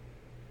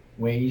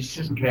 where he's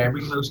just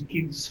grabbing those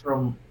kids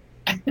from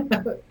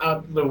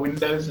out the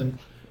windows and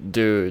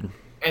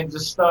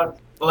just start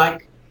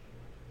like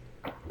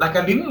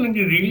I didn't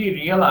really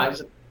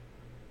realize it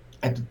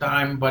at the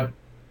time, but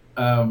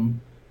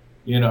Tom's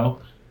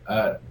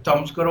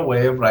got a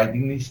way of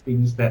writing these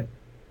things that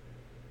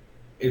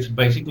it's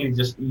basically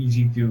just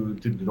easy to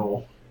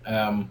draw.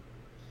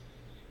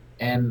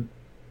 And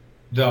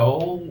the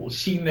whole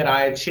scene that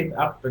I had set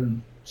up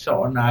and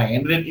so on, I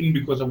ended in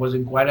because I was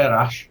in quite a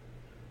rush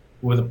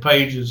with the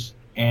pages.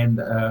 And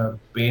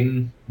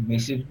Ben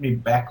messaged me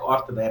back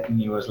after that, and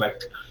he was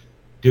like,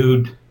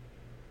 "Dude,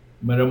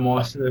 Mirror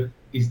Master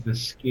is the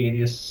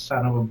scariest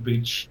son of a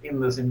bitch in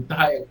this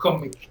entire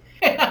comic."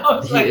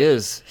 He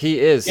is.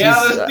 Yeah, he's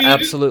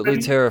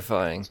absolutely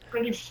terrifying. It's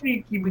pretty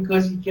freaky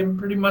because he can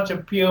pretty much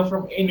appear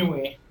from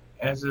anywhere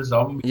as a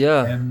zombie.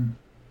 Yeah. And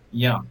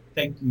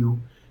take you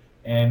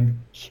and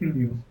kill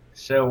you.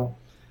 So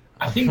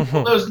I think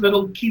all those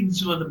little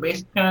kids were the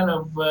best kind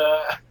of.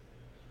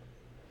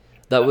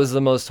 That was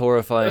the most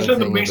horrifying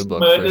thing in the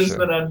book, for sure.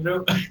 That I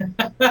drew.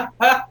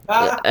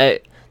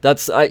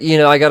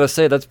 I gotta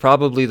say that's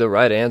probably the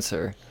right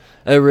answer.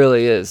 It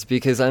really is,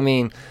 because I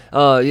mean,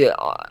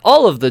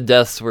 all of the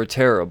deaths were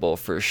terrible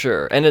for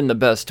sure, and in the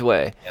best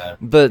way. Yeah.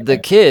 But the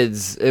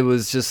kids, it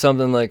was just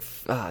something like,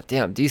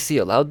 damn,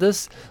 DC allowed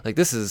this? Like,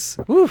 this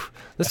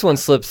one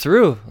slipped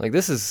through. Like,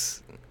 this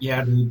is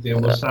dude, there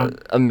was some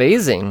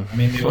amazing. I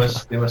mean,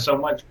 there was so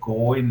much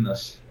gore in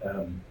this,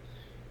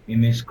 in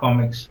these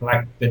comics,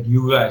 like that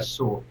you guys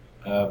saw,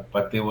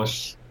 but there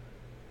was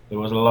a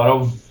lot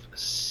of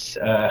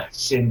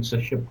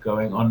censorship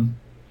going on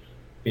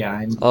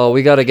behind. Oh,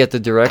 we got to get the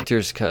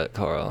director's cut,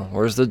 Carl.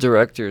 Where's the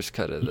director's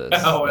cut of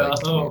this?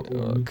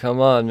 Come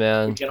on,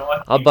 man. You know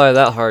what? I'll buy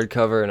that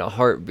hardcover in a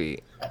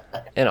heartbeat.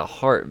 In a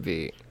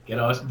heartbeat. Can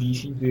ask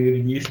DC to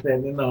release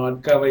that in the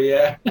hardcover,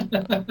 yeah.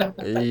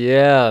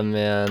 Yeah,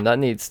 man, that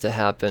needs to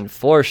happen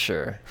for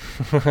sure.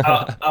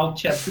 I'll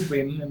chat to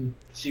Ben and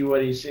see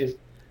what he says.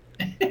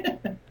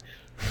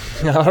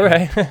 All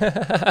right.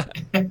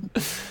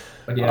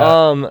 But yeah,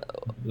 um.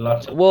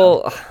 lots of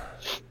Well.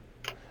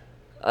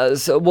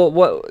 So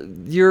what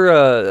you're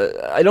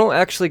I don't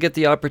actually get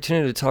the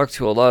opportunity to talk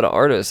to a lot of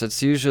artists.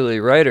 It's usually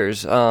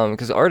writers,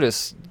 because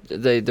artists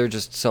they're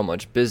just so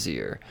much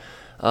busier,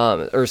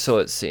 or so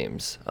it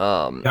seems.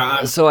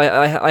 Yeah, So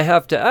I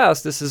have to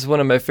ask. This is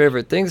one of my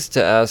favorite things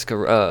to ask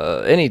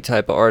any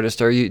type of artist.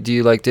 Do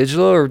you like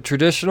digital or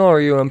traditional, or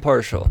are you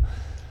impartial?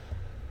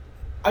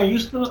 I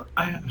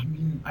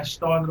mean, I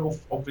started off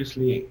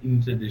obviously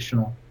in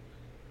traditional,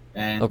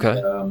 and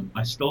Okay.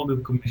 I still do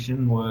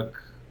commission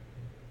work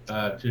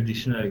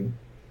traditionally.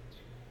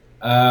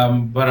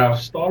 But I've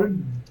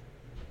started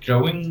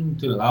growing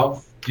to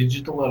love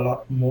digital a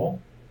lot more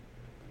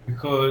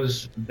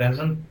because it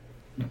doesn't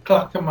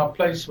clutter my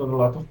place with a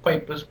lot of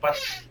papers, but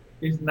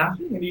there's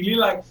nothing really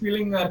like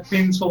feeling a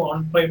pencil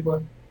on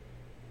paper.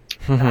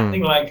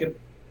 Nothing like it.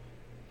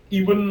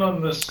 Even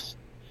on this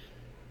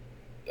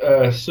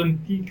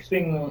Cintiq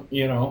thing,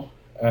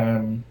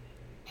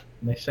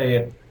 they say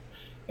it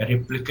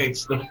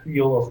replicates the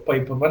feel of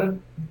paper, but it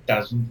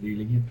doesn't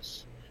really.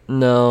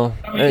 No,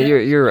 I mean,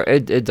 you're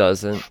right. It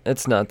doesn't.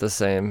 It's not the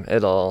same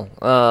at all.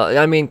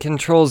 I mean,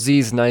 Control Z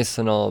is nice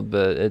and all,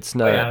 but it's oh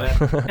not.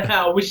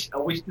 yeah, I wish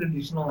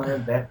traditional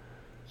had that.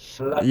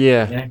 Slut,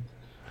 Yeah, yeah.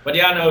 But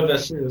yeah, no,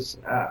 this is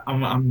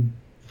I'm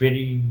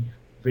very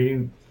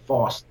very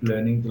fast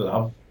learning to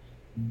love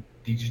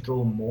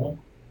digital more.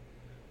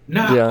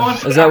 No,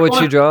 yeah. Is that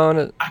what you draw on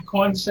it? I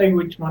can't say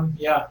which one.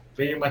 Yeah,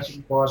 very much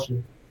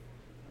impartial.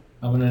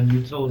 I'm in a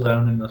neutral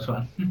zone in this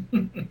one.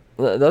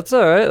 That's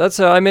all right. That's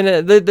all right. I mean,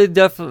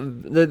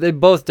 they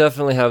both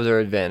definitely have their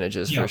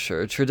advantages for Yeah,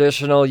 sure.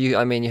 Traditional,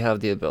 I mean, you have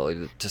the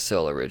ability to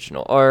sell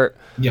original art.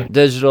 yeah.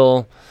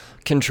 Digital,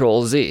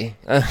 Control Z.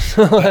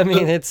 So I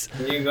mean, There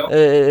you go.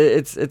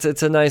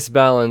 it's a nice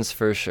balance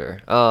for sure.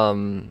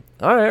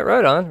 All right,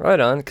 right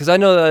on. Because I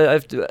know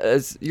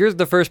that you're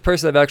the first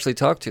person I've actually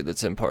talked to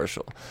that's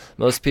impartial.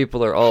 Most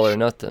people are all or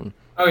nothing.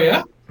 Oh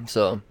yeah.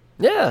 So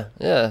yeah,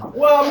 yeah.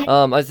 Well, I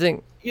mean, I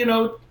think you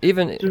know,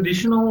 even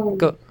traditional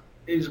go.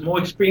 is more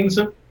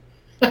expensive.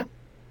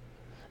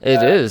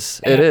 It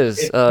is. It And is.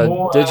 it's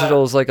more,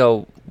 Digital is like a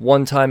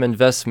one-time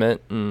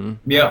investment,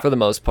 yeah. for the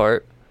most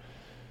part.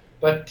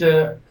 But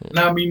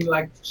now I mean,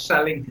 like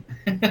selling,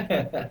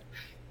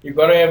 you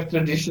gotta have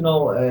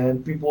traditional,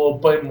 and people will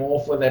pay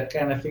more for that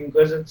kind of thing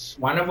because it's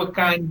one of a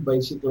kind,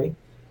 basically.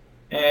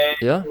 And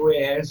Yeah.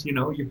 whereas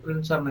you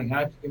print something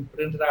out, you can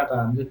print it out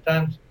 100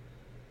 times,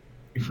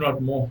 if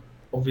not more,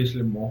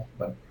 obviously more.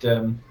 But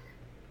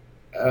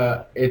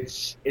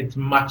it's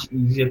much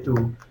easier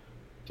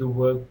to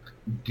work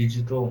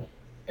digital,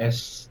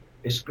 as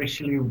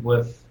especially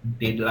with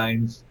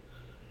deadlines.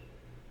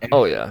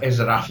 Oh yeah. As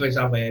rough as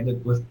I've had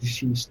it with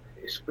deceased,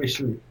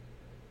 especially.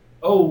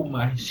 Oh,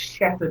 my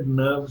shattered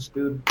nerves,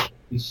 dude.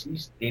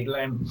 Deceased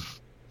deadline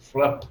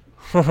flip.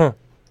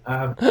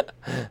 Uh,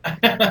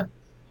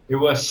 it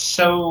was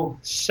so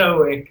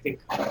hectic.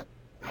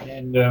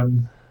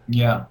 And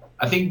yeah,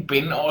 I think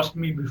Ben asked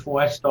me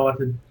before I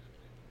started,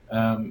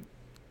 um,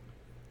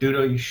 dude,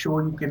 are you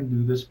sure you can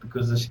do this?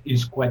 Because this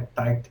is quite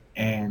tight,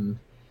 and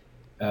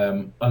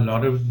a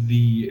lot of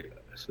the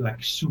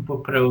like super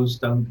pros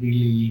don't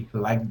really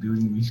like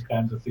doing these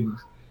kinds of things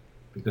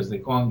because they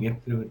can't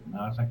get through it. And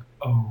I was like,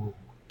 oh,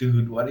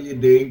 dude, what are you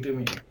doing to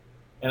me?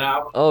 And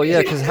I, Oh yeah,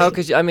 because how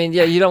could you? I mean,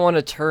 yeah, you don't want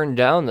to turn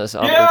down this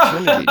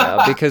opportunity now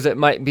yeah, because it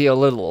might be a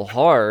little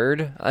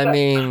hard. I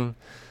mean,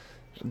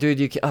 dude,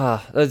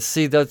 let's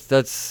see,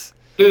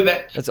 dude,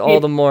 that that's all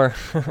the more.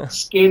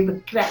 scared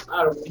the crap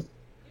out of me.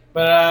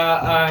 But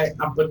I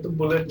put the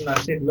bullet and I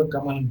said, look,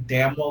 I'm gonna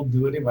damn well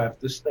do it if I have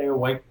to stay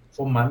awake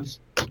for months.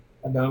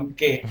 I don't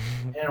care.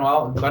 And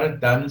well, got it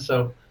done.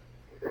 So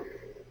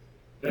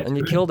that's And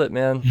you good. killed it,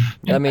 man.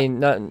 I mean,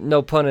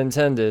 no pun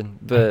intended,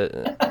 but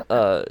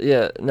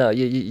yeah, no,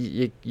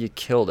 you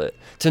killed it.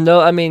 To know,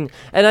 I mean,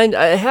 and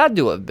I had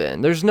to have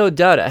been. There's no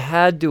doubt it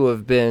had to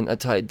have been a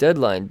tight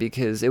deadline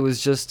because it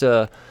was just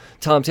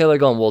Tom Taylor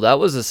going, well, that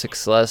was a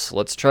success.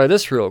 Let's try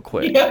this real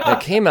quick. It Yeah,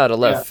 came out of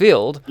yeah, left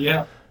field.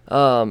 yeah,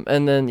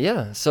 And then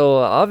yeah, so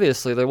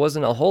obviously there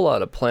wasn't a whole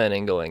lot of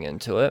planning going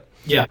into it.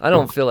 yeah. I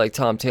don't feel like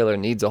Tom Taylor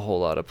needs a whole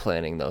lot of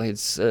planning though.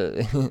 He's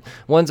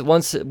once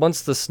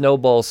the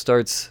snowball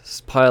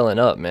starts piling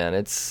up, man,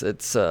 it's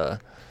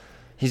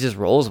he just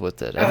rolls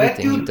with it. Now that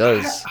Everything he dude,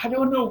 does. I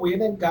don't know where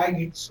that guy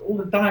gets all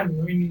the time.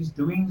 I mean, he's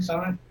doing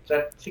some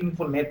that thing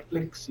for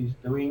Netflix. He's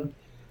doing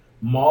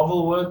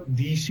Marvel work,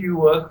 DC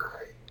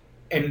work,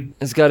 and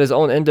He's got his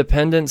own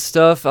independent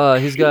stuff.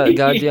 He's got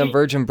goddamn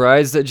Virgin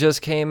Brides that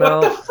just came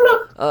what the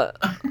out. Uh,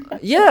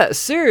 yeah,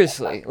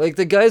 seriously. Like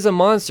the guy's a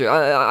monster.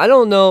 I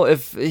don't know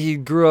if he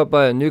grew up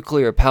by a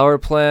nuclear power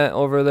plant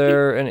over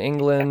there in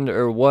England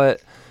or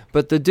what,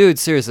 but the dude,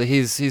 seriously,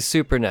 he's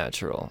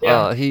supernatural.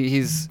 Yeah.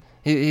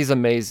 He's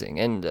amazing,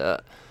 and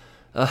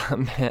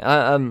man,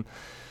 I'm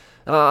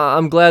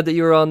I'm glad that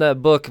you were on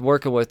that book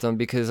working with them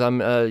because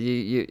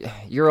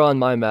you're on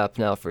my map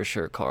now for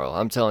sure, Carl.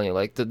 I'm telling you,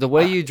 like the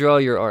way you draw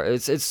your art,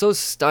 it's so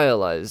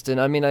stylized, and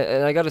I mean,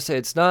 I gotta say,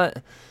 it's not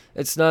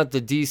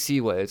the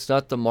DC way, it's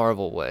not the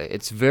Marvel way.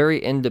 It's very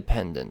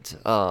independent.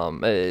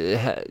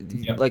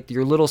 Yep. Like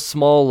your little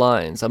small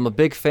lines. I'm a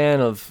big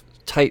fan of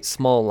tight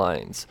small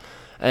lines,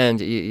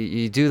 and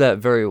you do that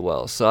very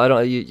well. So I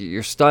don't,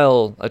 your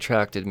style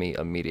attracted me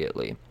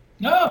immediately.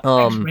 No, thanks,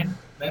 Um, man.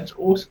 That's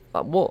awesome.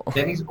 well,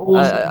 That is I,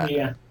 awesome.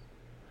 Yeah.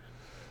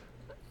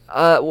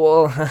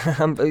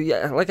 well,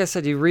 yeah, like I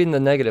said, you're reading the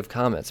negative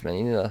comments, man.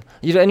 And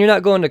you're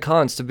not going to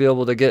cons to be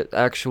able to get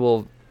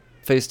actual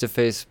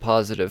face-to-face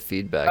positive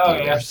feedback Oh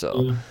either. yeah.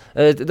 So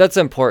Yeah. that's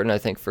important, I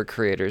think, for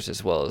creators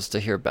as well, as to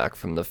hear back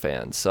from the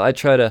fans. So I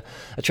try to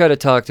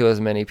talk to as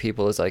many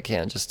people as I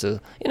can, just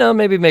to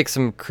maybe make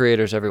some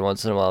creators every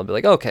once in a while and be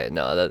like, okay,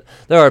 no, that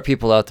there are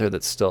people out there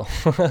that still,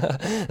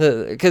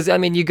 because I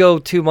mean, you go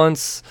 2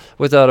 months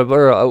without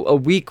or a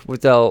week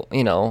without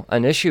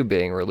an issue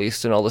being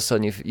released, and all of a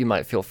sudden you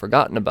might feel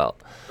forgotten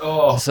about.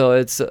 Oh, So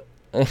it's, I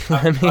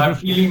I'm mean,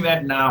 feeling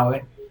that now.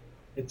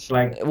 It's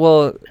like,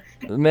 well,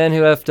 the Man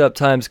Who Effed Up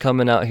Time's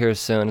coming out here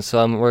soon,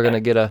 so we're gonna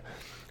get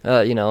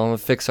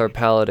fix our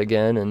palette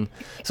again, and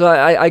so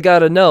I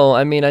gotta know.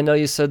 I mean, I know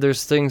you said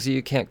there's things that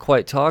you can't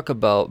quite talk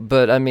about,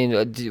 but I mean,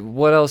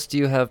 what else do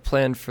you have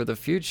planned for the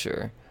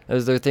future?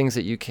 Is there things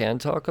that you can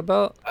talk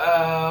about?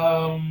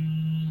 I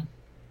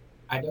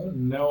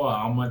don't know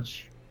how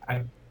much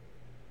I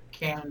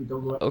can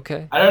talk about.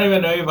 Okay, I don't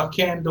even know if I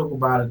can talk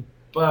about it,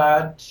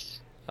 but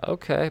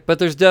okay, but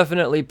there's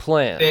definitely there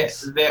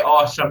plans. there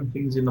are some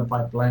things in the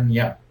pipeline.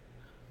 Yeah,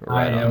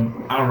 Right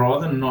on. I'd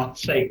rather not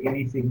say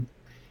anything.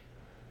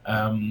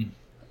 Um,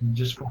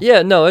 just for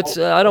Yeah, no, it's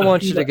I don't I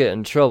want feel you to that. get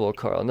in trouble,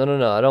 Carl. No, no,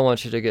 no, I don't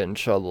want you to get in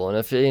trouble. And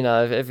if you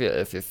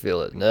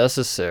feel it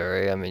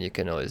necessary, I mean, you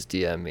can always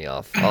DM me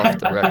off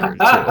the record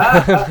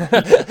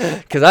too,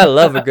 because I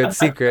love a good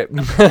secret.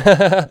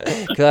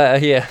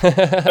 'Cause yeah.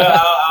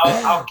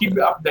 I'll keep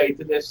you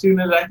updated as soon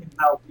as I can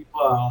tell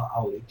people.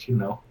 I'll let you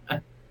know.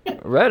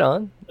 Right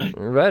on,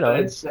 right But on.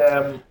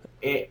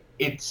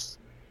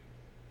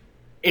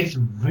 it's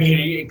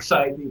very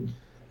exciting.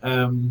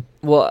 Um,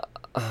 Well,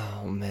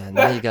 oh man,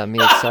 now you got me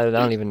excited. I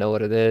don't even know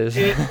what it is.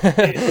 it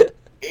it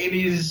it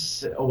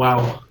is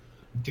wow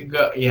to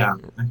go. Yeah,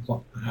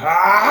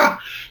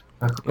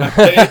 I can't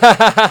say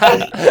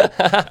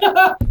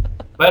it.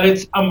 But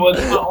it's I'm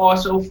working my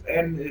arse off,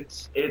 and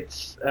it's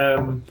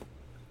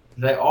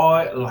they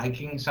are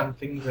liking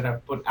something that I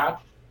put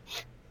out,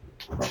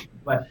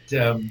 but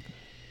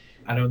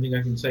I don't think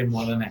I can say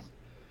more than that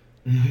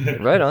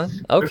Right on.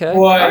 Okay.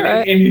 before I All get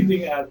right.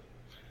 anything out.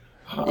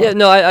 Yeah,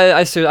 no,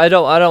 I see. I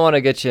don't want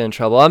to get you in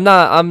trouble. I'm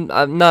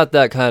not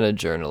that kind of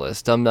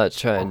journalist. I'm not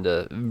trying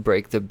to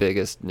break the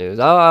biggest news.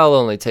 I'll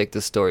only take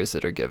the stories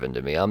that are given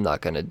to me. I'm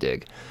not gonna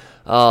dig.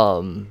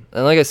 And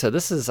like I said,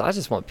 I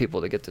just want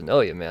people to get to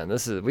know you, man.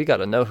 We got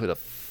to know who the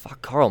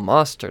fuck Carl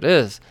Mostert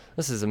is.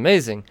 This is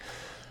amazing.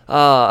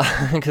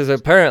 Because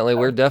apparently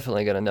we're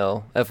definitely gonna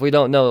know. If we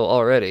don't know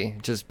already,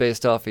 just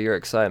based off of your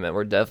excitement,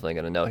 we're definitely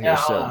gonna know here Yeah,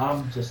 soon.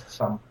 I'm just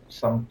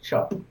some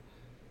chop.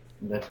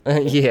 That,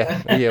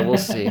 Yeah, we'll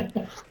see.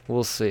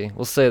 We'll see.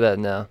 We'll say that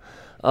now.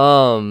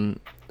 Um,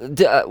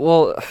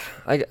 well,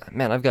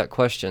 man, I've got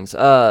questions.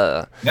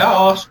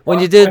 yeah, When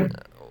you ask did,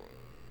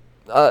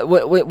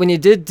 when. when you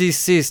did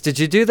Deceased, did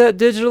you do that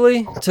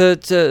digitally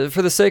to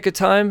for the sake of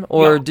time,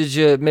 or Yeah, did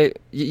you make?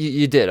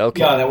 You did,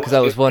 okay. yeah, that Because was I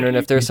was wondering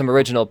definitely if there's some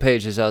original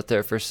pages out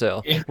there for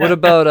sale. What yeah.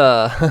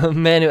 about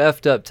Man Who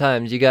Effed Up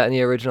Time? You got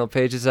any original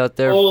pages out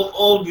there?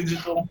 All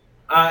digital.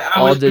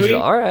 All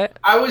digital. All right.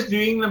 I was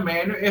doing the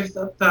Man F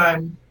that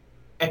time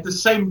at the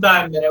same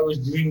time that I was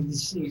doing the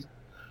season.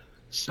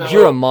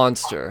 You're a So,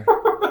 monster.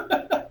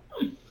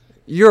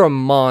 You're a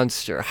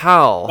monster.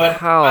 How? but I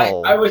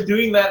How? was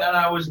doing that and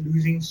I was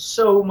losing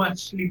so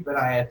much sleep that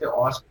I had to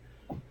ask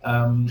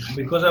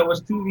because I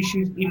was 2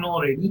 issues in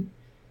already,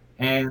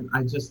 and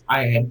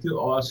I had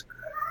to ask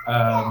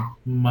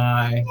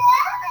my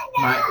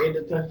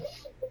editor.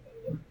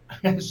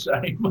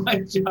 Sorry,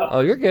 my Oh,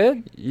 job. you're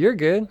good. You're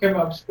good. Okay,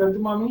 Bobs, go to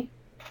mommy.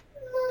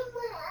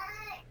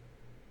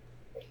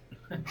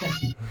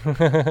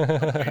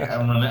 Okay,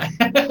 I'm gonna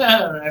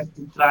have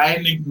to try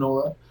and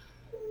ignore,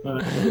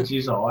 which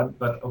is odd,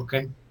 but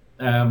okay.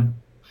 Um,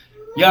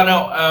 yeah,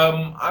 no,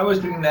 I was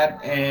doing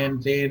that,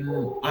 and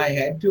then I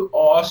had to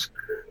ask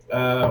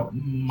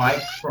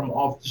Mike from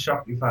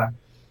Aftershock if I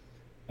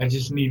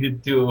just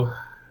needed to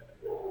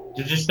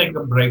just take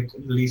a break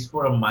at least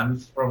for a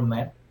month from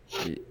that,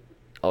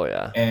 Oh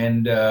yeah.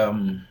 and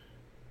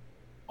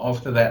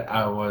after that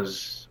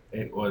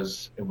it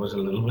was a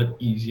little bit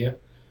easier,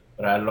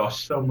 but I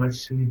lost so much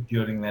sleep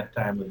during that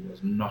time it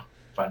was not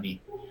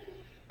funny.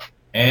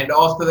 And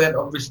after that,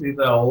 obviously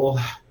the whole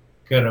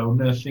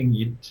Corona thing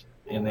hit,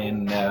 and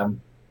then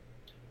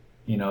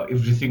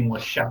everything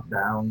was shut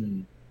down,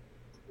 and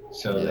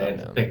so they Yeah, had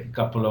to man. take a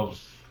couple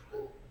of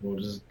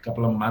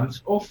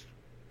months off,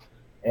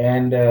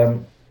 and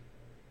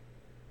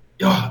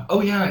Yeah,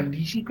 oh yeah, and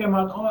DC came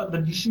out. Oh, the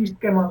Deceased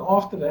came out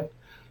after that.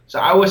 So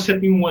I was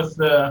sitting with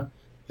the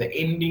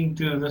ending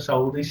to this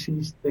whole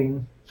Deceased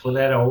thing for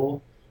that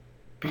whole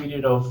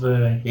period of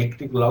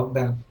hectic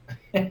lockdown.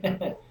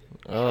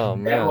 Oh That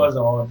man. was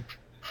hard.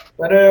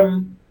 But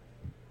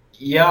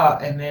yeah,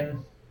 and then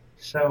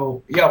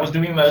so yeah, I was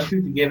doing those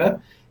two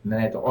together, and then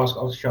I had to ask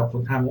Aftershock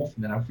for time off,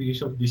 and then I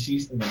finished off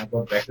Deceased, and then I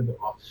got back to the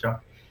Aftershock,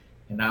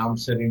 and now I'm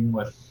sitting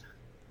with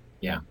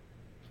yeah,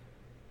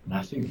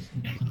 nothing.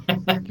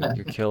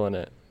 You're killing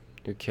it.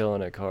 You're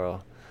killing it,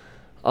 Carl.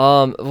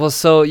 Well,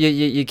 so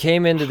you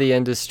came into the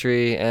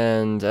industry,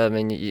 and I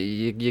mean,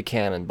 you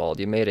cannonballed.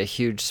 You made a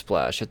huge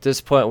splash. At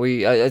this point,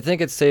 I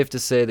think it's safe to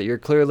say that you're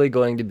clearly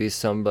going to be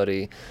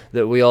somebody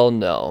that we all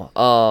know.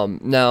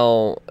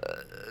 Now,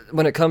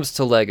 when it comes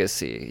to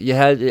legacy,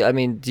 I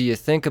mean, do you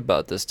think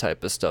about this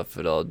type of stuff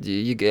at all?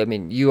 I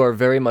mean, you are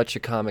very much a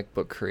comic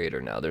book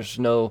creator now. There's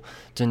no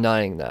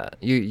denying that.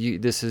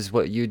 This is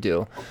what you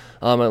do.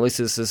 At least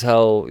this is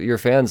how your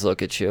fans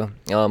look at you.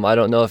 I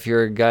don't know if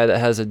you're a guy that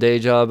has a day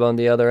job on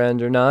the other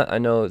end or not. I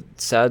know,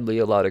 sadly,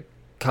 a lot of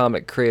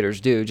comic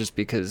creators do, just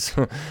because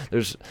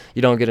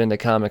you don't get into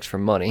comics for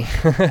money.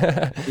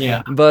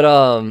 Yeah. But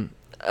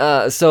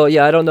so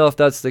yeah, I don't know if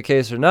that's the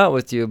case or not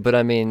with you, but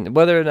I mean,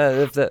 whether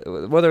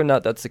or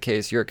not that's the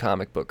case, you're a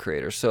comic book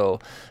creator. So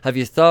have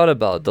you thought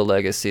about the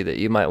legacy that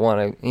you might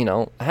want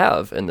to,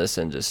 have in this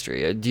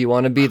industry? Do you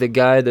want to be the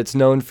guy that's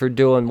known for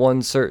doing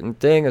one certain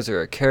thing? Is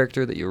there a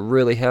character that you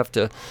really have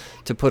to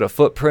put a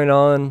footprint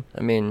on?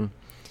 I mean,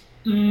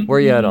 where are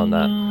you at on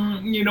that?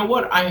 You know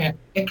what? I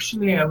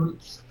actually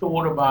haven't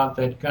thought about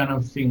that kind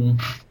of thing.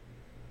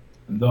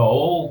 The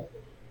whole,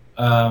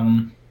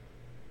 my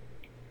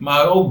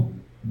whole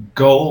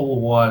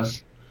goal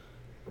was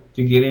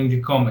to get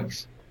into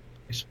comics,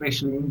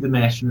 especially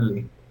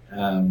internationally.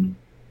 Um,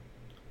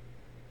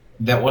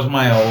 that was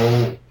my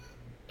whole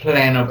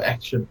plan of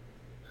action.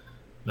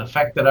 The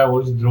fact that I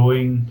was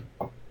drawing,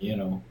 you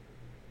know,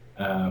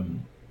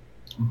 um,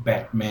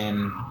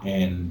 Batman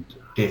and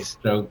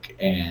Deathstroke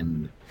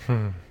and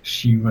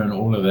Shiva and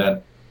all of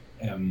that.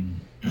 Um,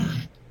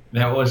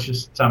 that was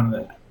just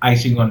some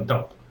icing on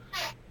top.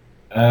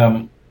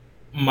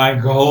 My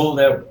goal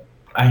that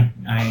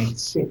I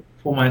set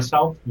for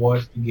myself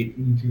was to get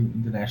into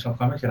international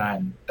comics, and I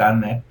had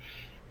done that.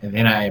 And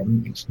then I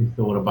haven't actually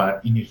thought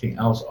about anything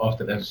else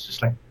after that. It's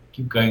just like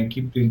keep going,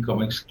 keep doing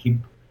comics, keep,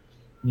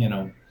 you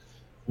know,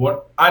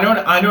 what I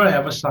don't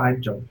have a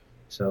side job,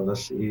 so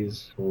this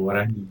is what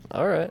I need.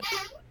 All right.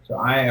 So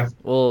I have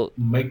Well,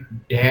 to make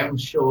damn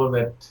sure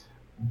that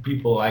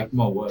people like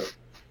my work.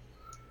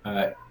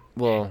 Uh,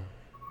 well,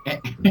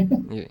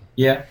 you,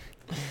 yeah,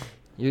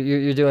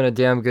 you're doing a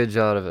damn good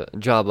job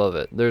of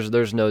it.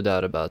 There's no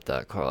doubt about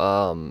that,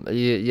 Carl.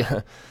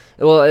 Yeah.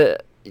 Well,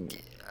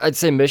 I'd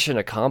say mission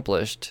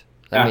accomplished.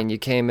 I yeah, mean, you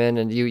came in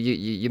and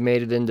you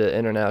made it into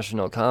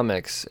international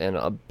comics in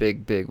a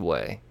big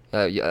way.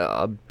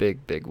 Yeah, a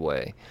big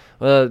way.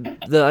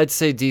 I'd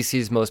say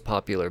DC's most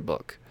popular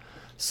book.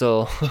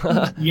 So,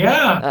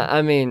 yeah,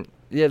 I mean,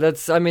 yeah,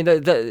 I mean,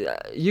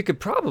 that you could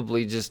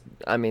probably just,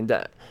 I mean,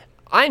 that.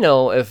 I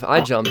know if I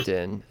jumped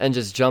in and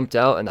just jumped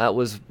out, and that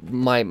was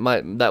my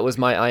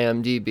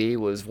IMDb,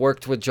 was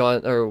worked with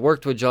John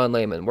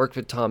Layman, worked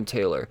with Tom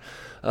Taylor,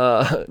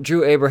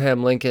 drew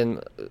Abraham Lincoln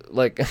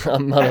like a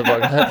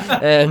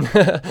motherfucker,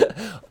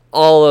 and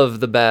all of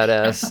the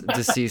badass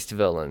deceased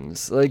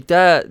villains. Like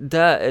that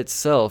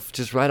itself,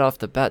 just right off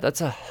the bat,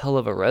 that's a hell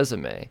of a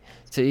resume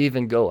to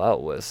even go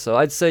out with. So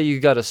I'd say you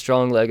got a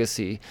strong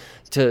legacy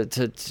to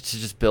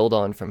just build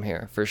on from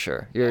here, for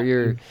sure.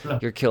 You're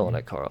killing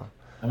it, Carl.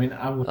 I mean,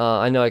 I would.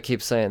 I know I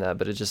keep saying that,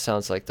 but it just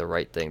sounds like the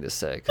right thing to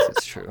say because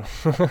it's true.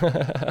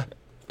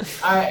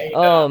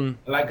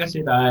 Like I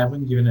said, I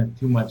haven't given it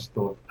too much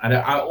thought.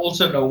 I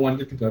also don't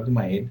want it to go to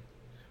my head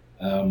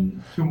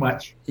too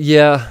much.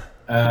 Yeah.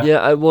 Uh,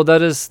 Yeah, well,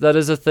 that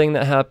is a thing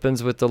that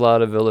happens with a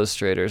lot of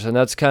illustrators, and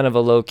that's kind of a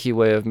low-key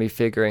way of me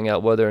figuring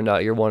out whether or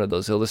not you're one of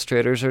those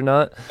illustrators or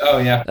not. oh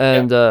yeah,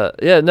 And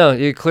yeah, no,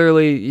 you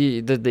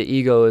clearly the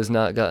ego has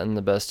not gotten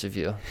the best of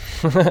you,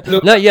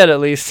 Look, not yet, at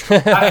least.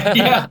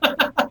 yeah.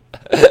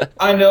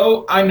 I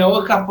know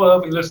a couple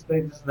of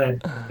illustrators that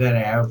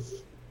have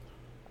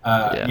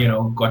Yeah.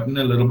 gotten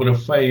a little bit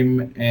of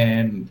fame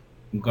and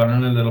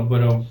gotten a little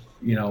bit of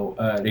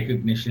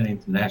recognition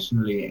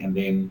internationally, and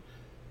then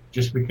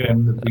just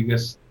became the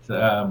biggest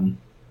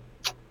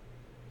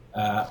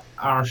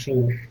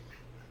arsehole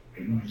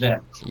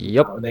that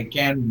Yep. they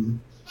can be.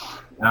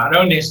 Now, I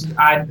don't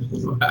necessarily.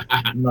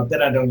 Not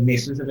that I don't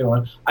necessarily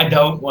want. I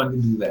don't want to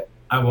do that.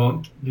 I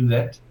won't do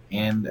that.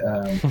 And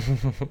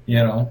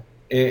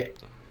it,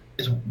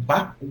 it's,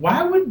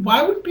 why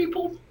would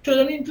people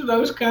turn into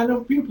those kind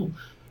of people?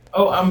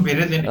 Oh, I'm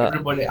better than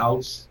everybody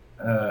else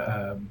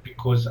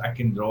because I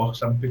can draw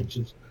some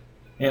pictures.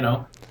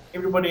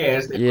 Everybody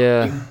has their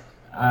Yeah. thing.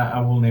 I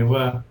will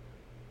never.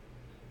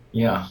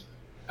 Yeah,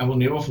 I will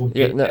never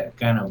forget no. that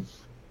kind of.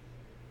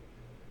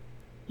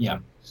 Yeah.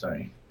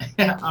 Sorry.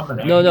 I'm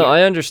an No, angry.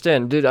 I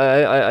understand, dude.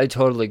 I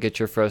totally get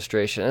your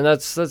frustration, and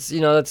that's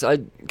I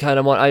kind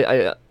of want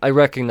I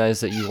recognize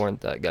that you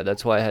weren't that guy.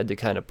 That's why I had to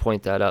kind of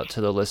point that out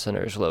to the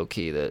listeners, low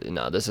key, that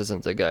this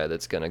isn't the guy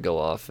that's gonna go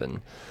off and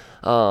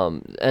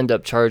end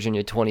up charging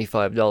you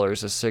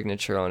 $25 a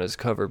signature on his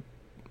cover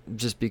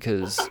just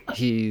because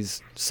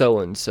he's so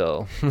and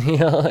so.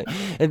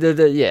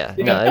 Yeah,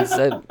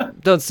 no,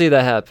 don't see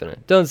that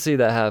happening. Don't see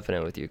that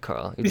happening with you,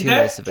 Carl. You're Is too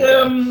nice of a guy.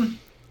 that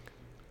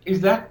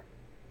is that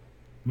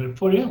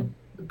for you?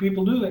 Do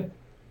people do that?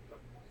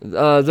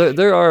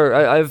 There are.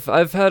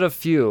 I've had a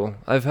few.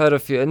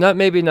 And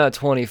maybe not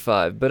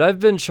 25, but I've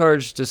been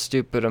charged a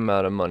stupid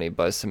amount of money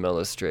by some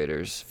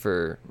illustrators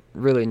for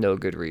really no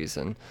good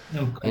reason.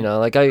 Okay.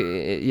 Like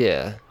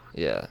yeah.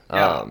 Yeah,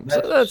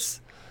 So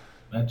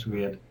that's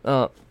weird.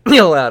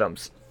 Neil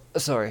Adams.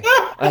 Sorry,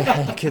 I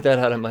had to get that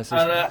out of my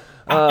system.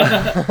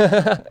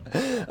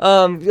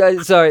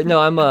 Sorry.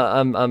 No,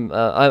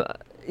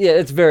 yeah,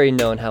 it's very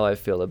known how I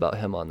feel about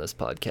him on this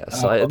podcast.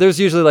 So there's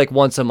usually like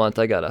once a month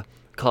I gotta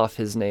cough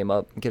his name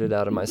up, get it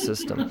out of my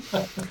system.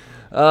 This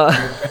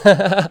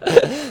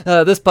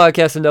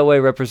podcast in no way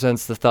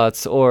represents the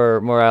thoughts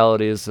or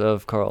moralities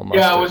of Carl Mustard.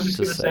 Yeah, I was just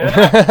gonna say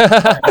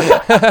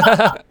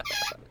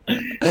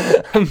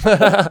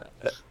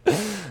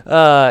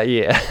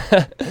yeah.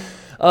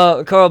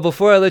 Carl,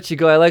 before I let you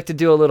go, I like to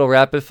do a little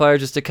rapid fire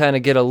just to kind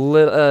of get a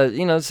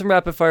little, some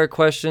rapid fire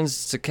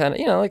questions to kind of,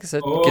 like I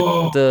said,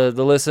 get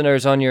the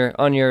listeners on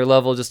your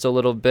level just a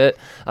little bit.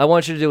 I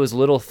want you to do as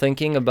little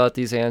thinking about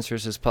these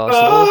answers as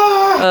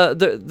possible.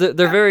 They're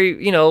very,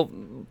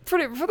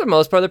 pretty, for the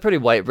most part, they're pretty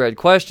white bread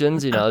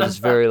questions,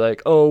 just very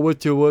like, oh,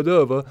 what you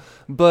whatever.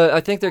 But I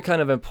think they're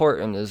kind of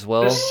important as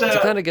well to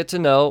kind of get to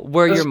know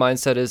where your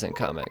mindset is in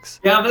comics.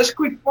 Yeah, this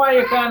quick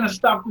fire kind of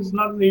stuff is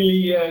not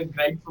really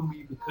great for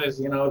me because,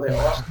 they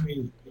ask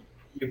me,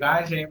 you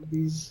guys have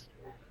these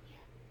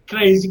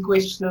crazy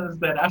questions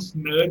that us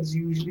nerds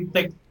usually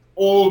take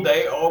all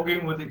day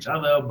arguing with each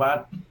other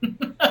about.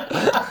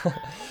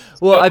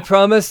 Well, I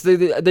promise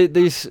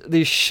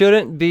these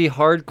shouldn't be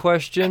hard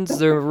questions.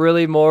 They're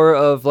really more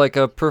of like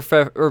a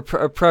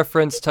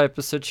preference type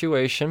of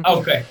situation.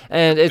 Okay.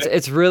 And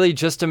it's really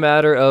just a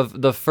matter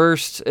of the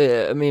first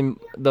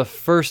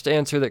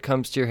answer that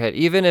comes to your head.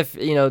 Even if,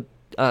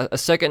 a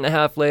second and a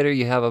half later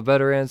you have a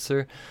better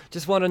answer,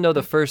 just want to know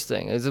the first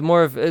thing.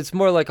 It's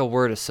more like a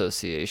word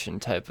association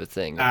type of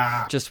thing,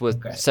 just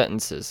with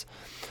sentences.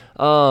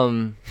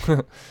 What's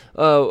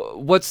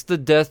the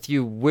death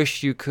you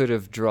wish you could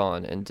have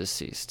drawn in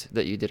Deceased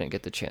that you didn't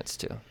get the chance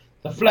to?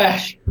 The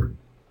Flash.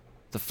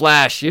 The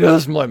Flash.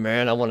 That's my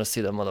man. I want to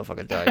see that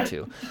motherfucker die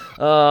too.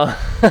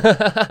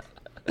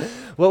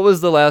 What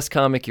was the last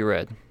comic you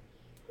read?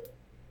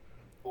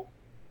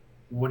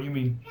 What do you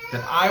mean?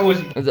 That I was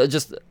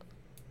just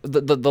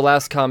the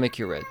last comic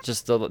you read.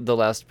 Just the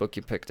last book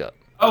you picked up.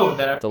 Oh,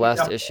 that the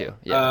last issue.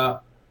 Yeah.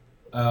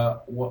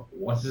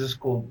 What's this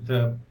called?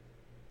 The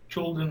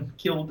children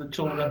kill the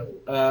children.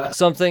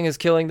 Something is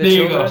killing the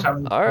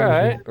children. All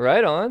right,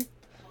 right on.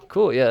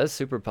 Cool. Yeah, that's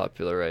super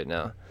popular right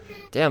now.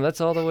 Damn,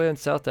 that's all the way in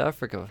South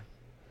Africa.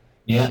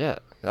 Yeah.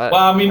 Shit.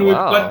 We've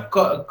got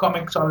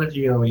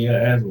Comixology over here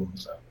as well.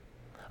 So.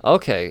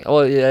 Okay.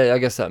 Well, yeah, I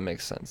guess that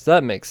makes sense.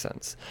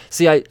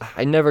 See, I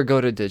never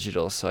go to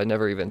digital, so I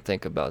never even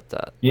think about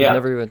that. Yeah. I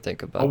never even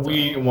think about that.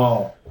 We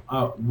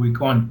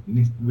can't.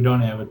 We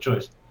don't have a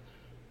choice.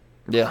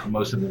 Yeah.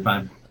 Most of the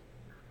time.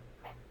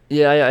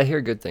 Yeah, I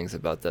hear good things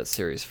about that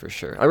series for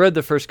sure. I read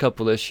the first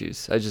couple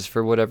issues. I just,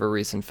 for whatever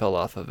reason, fell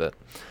off of it.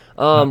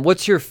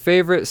 What's your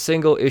favorite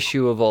single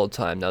issue of all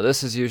time? Now,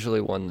 this is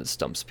usually one that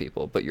stumps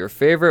people, but your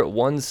favorite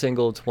one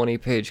single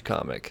 20-page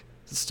comic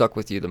that stuck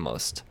with you the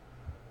most?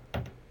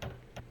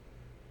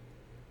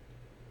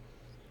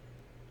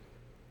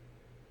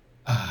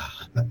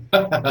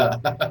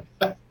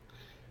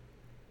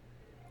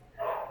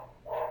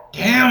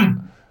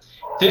 Damn.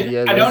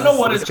 Yeah, I don't know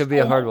what this could be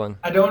a hard one.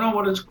 I don't know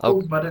what it's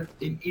called, but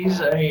it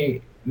is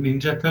a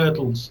Ninja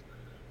Turtles,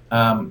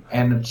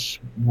 and it's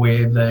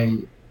where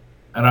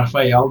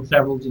Raphael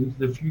travels into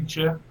the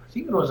future. I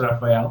think it was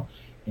Raphael,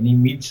 and he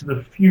meets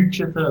the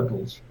future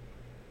turtles,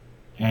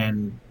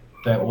 and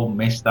they're all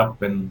messed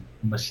up and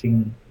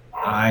missing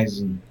eyes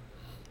and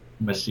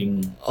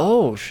missing.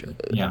 Oh shit!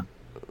 Yeah,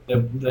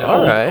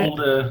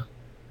 the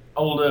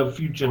older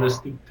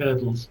futuristic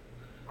turtles.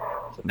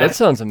 That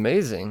sounds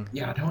amazing.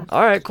 Yeah, I don't.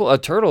 All right, cool. A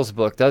Turtles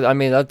book.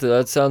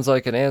 That sounds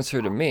like an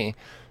answer to me.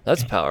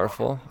 That's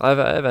powerful. I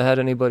haven't had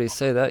anybody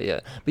say that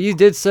yet. But you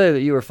did say that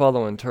you were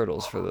following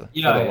Turtles for the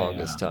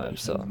longest time.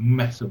 So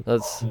massive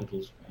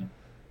Turtles fan.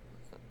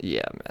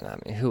 Yeah, man. I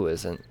mean, who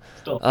isn't?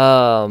 Stop.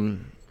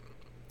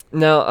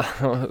 Now,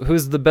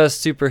 who's the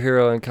best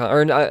superhero in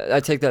I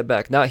take that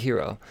back. Not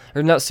hero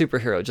or not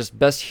superhero. Just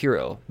best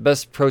hero,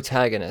 best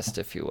protagonist,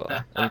 if you will,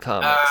 in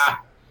comics.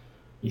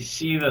 You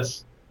see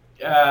this.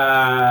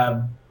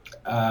 Gotta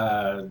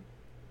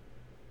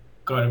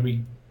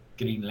be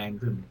Green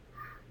Lantern.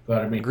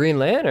 Gotta be Green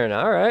Lantern.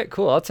 All right,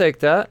 cool. I'll take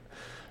that.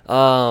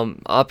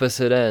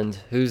 Opposite end.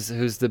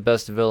 Who's the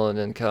best villain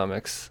in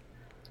comics?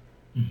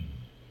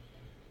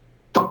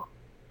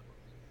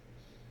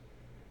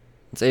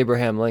 It's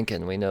Abraham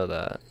Lincoln. We know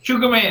that.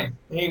 Sugar Man.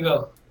 There you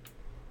go.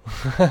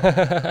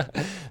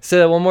 Say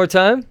that one more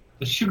time.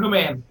 The Sugar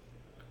Man.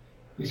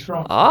 He's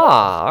from.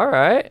 All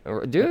right,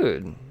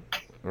 dude.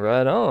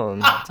 Right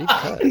on. Deep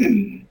cut.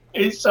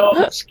 It's so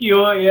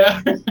obscure,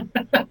 yeah.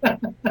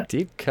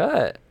 Deep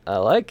cut. I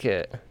like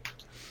it.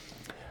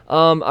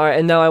 All right,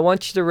 and now I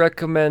want you to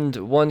recommend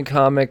one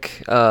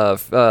comic,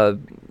 South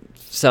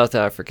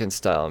African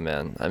style,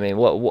 man. I mean,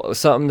 what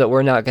something that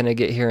we're not gonna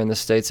get here in the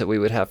States that we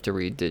would have to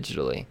read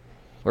digitally,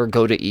 or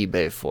go to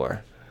eBay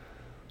for.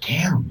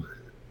 Damn.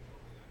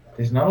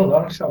 There's not a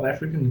lot of South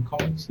African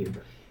comics here.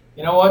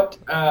 You know what?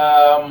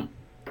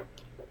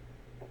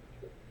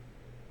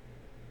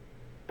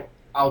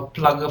 I'll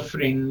plug a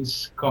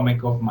friend's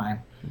comic of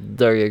mine.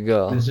 There you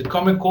go. There's a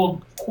comic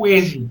called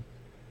Kwezi.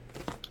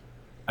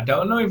 I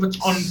don't know if it's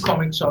on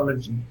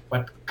Comixology,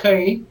 but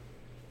Kwezi.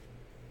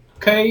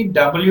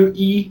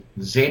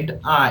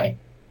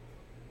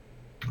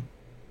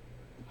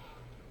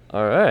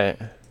 All right.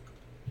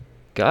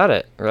 Got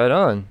it. Right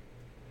on.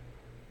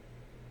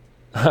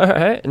 All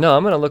right. No,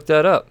 I'm gonna look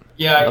that up.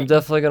 Yeah, I'm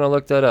definitely gonna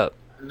look that up.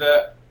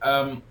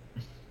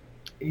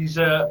 He's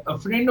a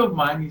friend of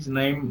mine. His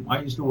name,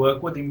 I used to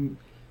work with him.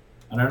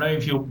 I don't know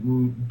if you'll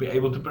be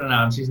able to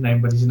pronounce his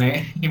name, but his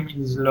name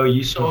is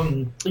Loyiso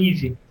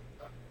Mkhize.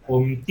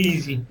 Or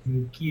Mkhize.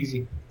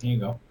 There you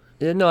go.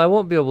 Yeah, no, I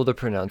won't be able to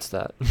pronounce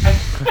that.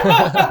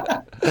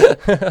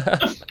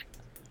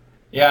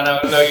 Yeah, no,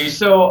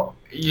 Loyiso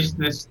used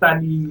to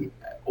study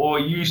or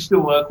used to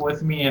work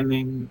with me, and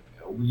then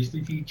we used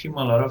to teach him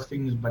a lot of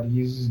things, but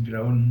he's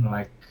grown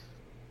like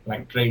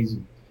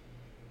crazy.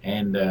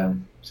 And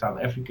South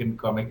African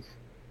comic,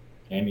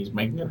 and he's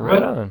making it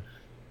Right work. on.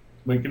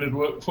 Making it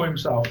work for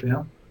himself, you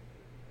know.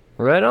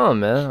 Right on,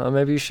 man.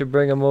 Maybe you should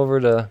bring him over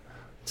to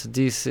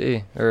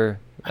DC or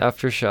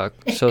Aftershock.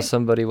 Show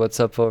somebody what's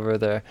up over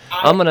there.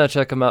 I'm gonna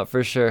check him out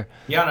for sure.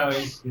 Yeah, no,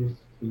 he's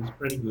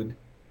pretty good.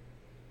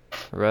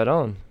 Right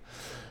on.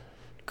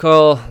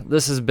 Carl,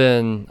 this has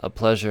been a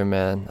pleasure,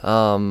 man.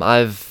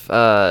 I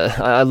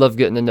love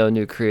getting to know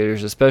new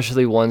creators,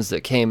 especially ones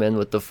that came in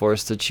with the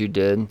force that you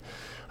did.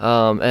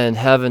 And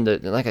having to,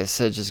 like I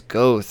said, just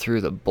go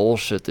through the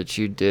bullshit that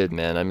you did,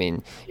 man. I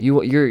mean,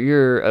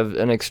 you're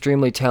an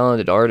extremely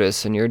talented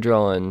artist, and you're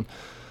drawing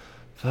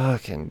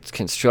fucking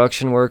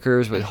construction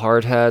workers with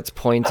hard hats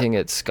pointing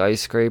at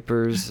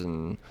skyscrapers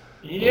and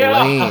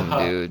lame,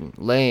 dude,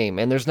 lame.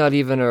 And there's not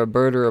even a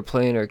bird or a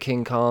plane or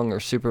King Kong or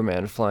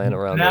Superman flying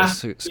around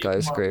those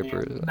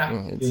skyscrapers.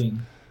 It's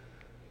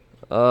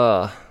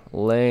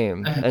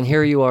lame. And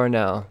here you are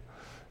now.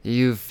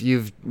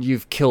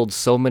 You've killed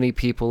so many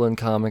people in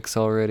comics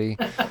already.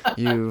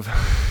 You've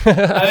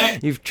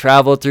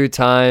traveled through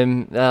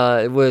time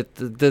with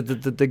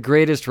the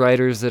greatest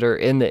writers that are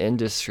in the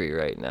industry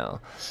right now.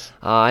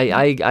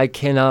 I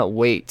cannot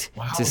wait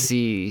to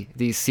see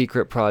these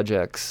secret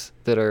projects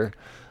that are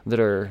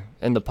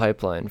in the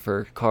pipeline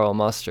for Carl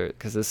Mustard,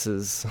 because this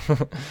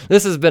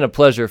has been a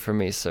pleasure for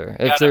me, sir.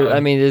 It's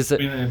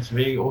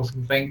very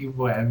awesome. Thank you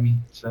for having me.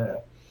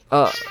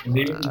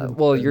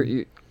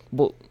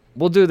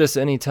 We'll do this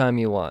anytime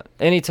you want.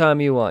 Anytime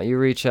you want, you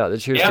reach out. The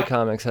Cheers to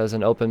Comics has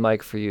an open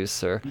mic for you,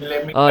 sir.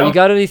 You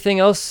got anything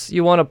else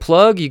you want to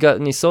plug? You got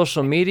any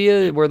social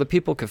media where the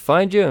people can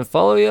find you and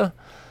follow you?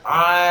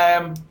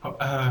 I'm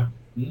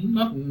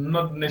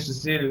not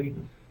necessarily.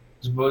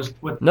 Supposed to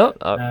put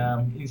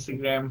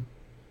Instagram.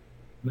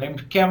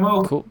 Name's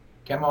Camo. Cool.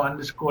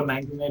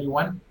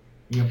 Camo_1981.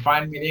 You can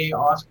find me there.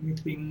 Ask me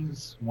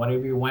things,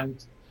 whatever you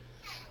want.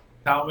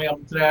 Tell me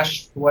I'm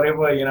trash,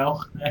 whatever, you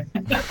know.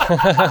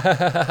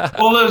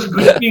 All those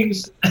good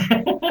things.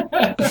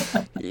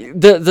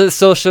 The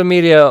social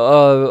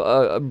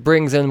media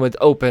brings in with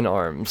open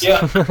arms.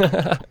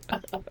 Yeah.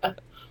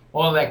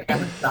 All that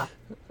kind of stuff.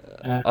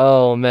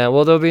 Oh man,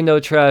 well there'll be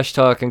no trash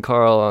talking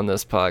Carl on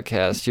this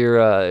podcast. You're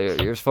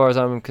as far as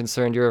I'm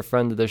concerned, you're a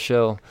friend of the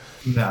show.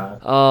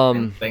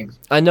 Nah. Thanks.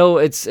 I know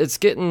it's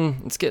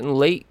getting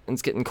late.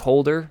 It's getting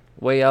colder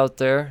way out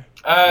there.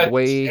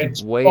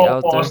 It's way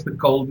out there. Past the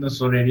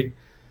coldness already.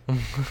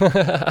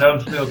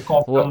 Don't feel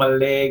cold on my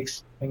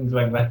legs, things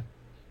like that.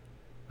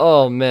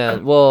 Oh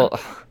man, well,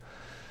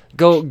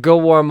 go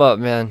warm up,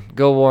 man.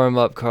 Go warm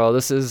up, Carl.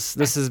 This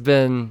has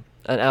been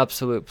an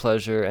absolute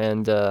pleasure,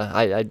 and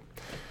I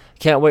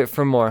can't wait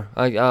for more.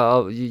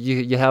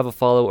 You have a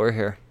follower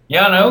here.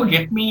 Yeah, no,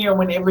 get me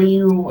whenever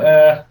you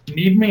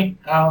need me.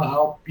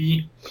 I'll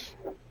be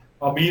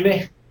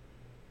there.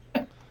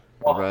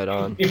 Well, right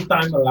on. If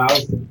time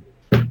allows.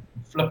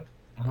 Flip.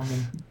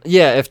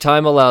 Yeah, if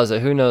time allows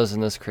it. Who knows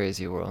in this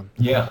crazy world?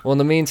 Yeah. Well, in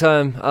the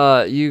meantime,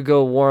 you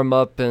go warm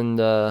up, and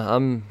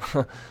I'm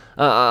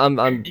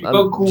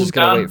just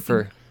gonna wait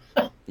for.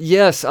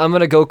 Yes, I'm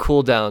gonna go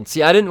cool down.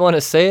 See, I didn't want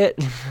to say it,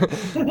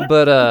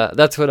 but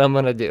that's what I'm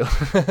gonna do.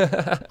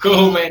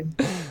 Cool, man.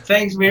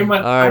 Thanks very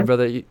much. All right,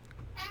 brother.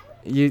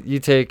 You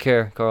take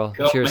care, Carl.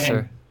 Cool, Cheers, man.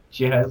 sir.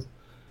 Cheers.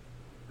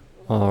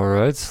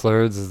 Alright,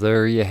 Slurs,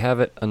 there you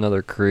have it.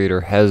 Another creator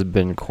has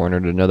been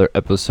cornered, another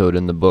episode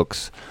in the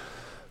books.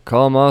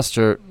 Carl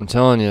Mostert, I'm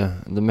telling you,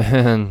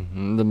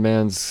 the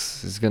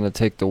man's is gonna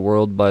take the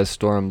world by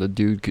storm. The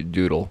dude could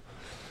doodle.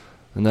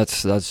 And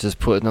that's just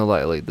putting it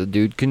lightly. The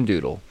dude can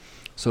doodle.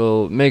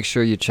 So make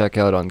sure you check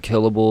out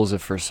Unkillables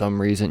if for some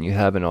reason you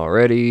haven't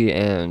already,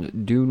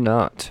 and do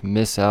not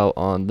miss out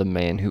on The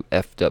Man Who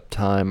Effed Up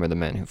Time, or The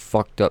Man Who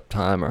Fucked Up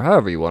Time, or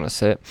however you want to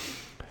say it.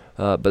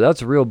 But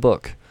that's a real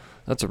book.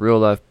 That's a real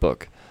life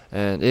book,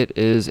 and it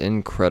is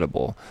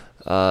incredible.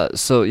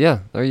 So yeah,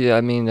 I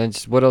mean,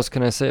 what else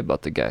can I say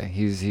about the guy?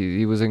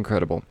 He was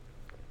incredible.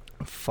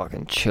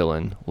 Fucking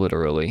chilling,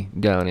 literally,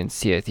 down in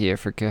South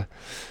Africa.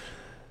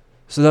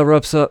 So that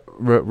wraps up.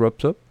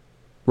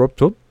 I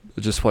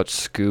just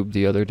watched Scoob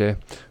the other day.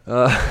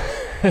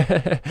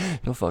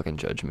 Don't fucking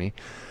judge me.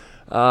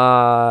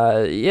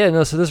 So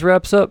this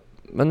wraps up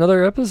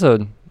another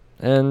episode.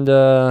 And,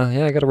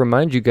 I gotta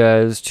remind you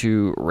guys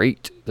to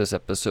rate this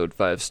episode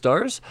 5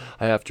 stars.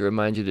 I have to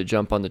remind you to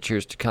jump on the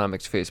Cheers to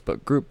Comics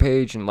Facebook group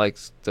page and like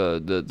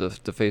the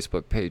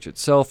Facebook page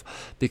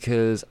itself,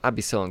 because I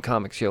be selling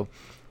comics, yo.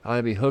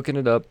 I be hooking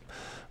it up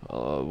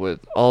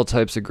with all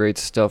types of great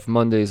stuff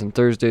Mondays and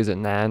Thursdays at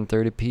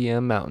 9:30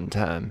 p.m. Mountain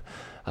Time.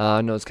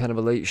 I know it's kind of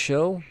a late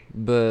show,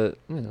 but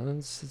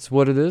it's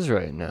what it is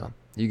right now.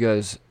 You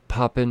guys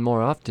pop in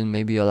more often,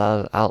 maybe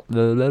I'll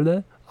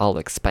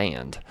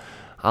expand.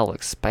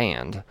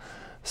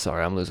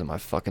 Sorry, I'm losing my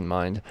fucking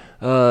mind.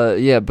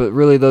 But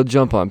really though,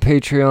 jump on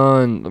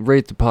Patreon,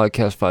 rate the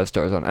podcast 5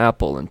 stars on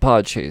Apple and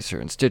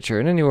Podchaser and Stitcher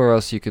and anywhere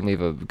else you can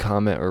leave a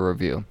comment or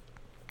review.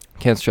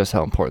 Can't stress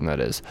how important that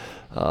is.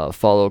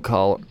 Follow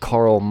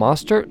Carl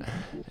Mostert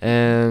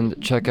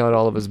and check out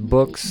all of his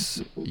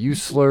books.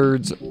 Use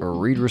slurs,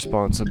 read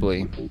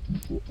responsibly.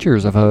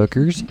 Cheers, of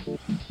hookers.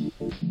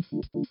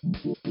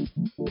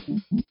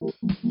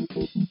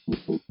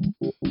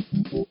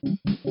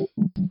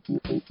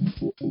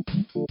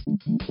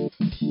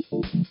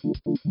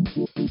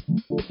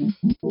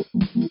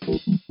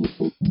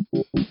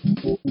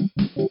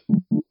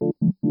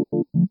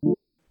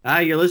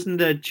 Hi, you're listening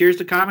to Cheers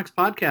to Comics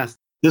podcast.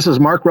 This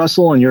is Mark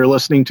Russell, and you're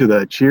listening to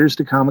the Cheers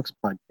to Comics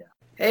podcast.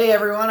 Hey,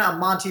 everyone.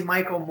 I'm Monty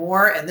Michael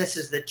Moore, and this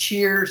is the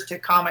Cheers to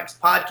Comics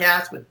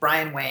podcast with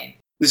Brian Wayne.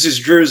 This is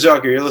Drew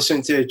Zucker. You're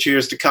listening to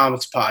Cheers to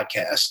Comics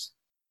podcast.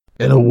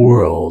 In a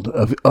world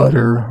of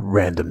utter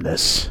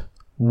randomness,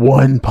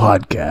 one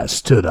podcast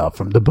stood out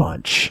from the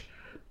bunch,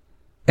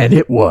 and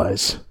it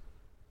was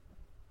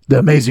The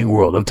Amazing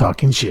World of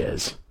Talking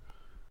Shiz.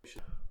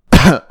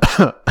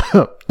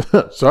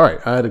 Sorry,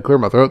 I had to clear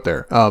my throat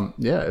there.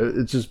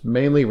 It's just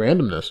mainly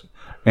randomness.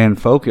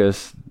 And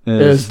focus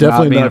is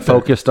definitely not being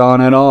focused on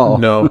at all.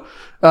 No.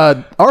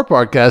 Our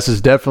podcast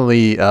is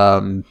definitely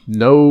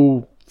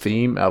no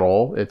theme at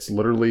all. It's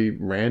literally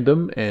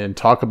random and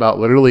talk about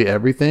literally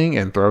everything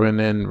and throwing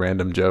in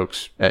random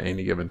jokes at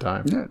any given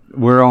time. Yeah.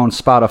 We're on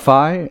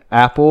Spotify,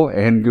 Apple,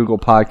 and Google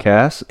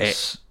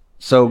Podcasts.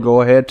 So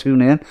go ahead,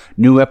 tune in.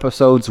 New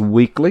episodes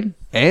weekly.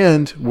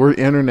 And we're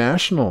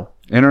international.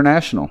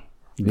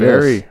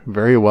 Very,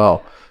 very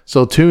well.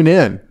 So tune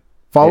in.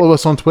 Follow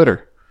us on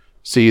Twitter.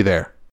 See you there.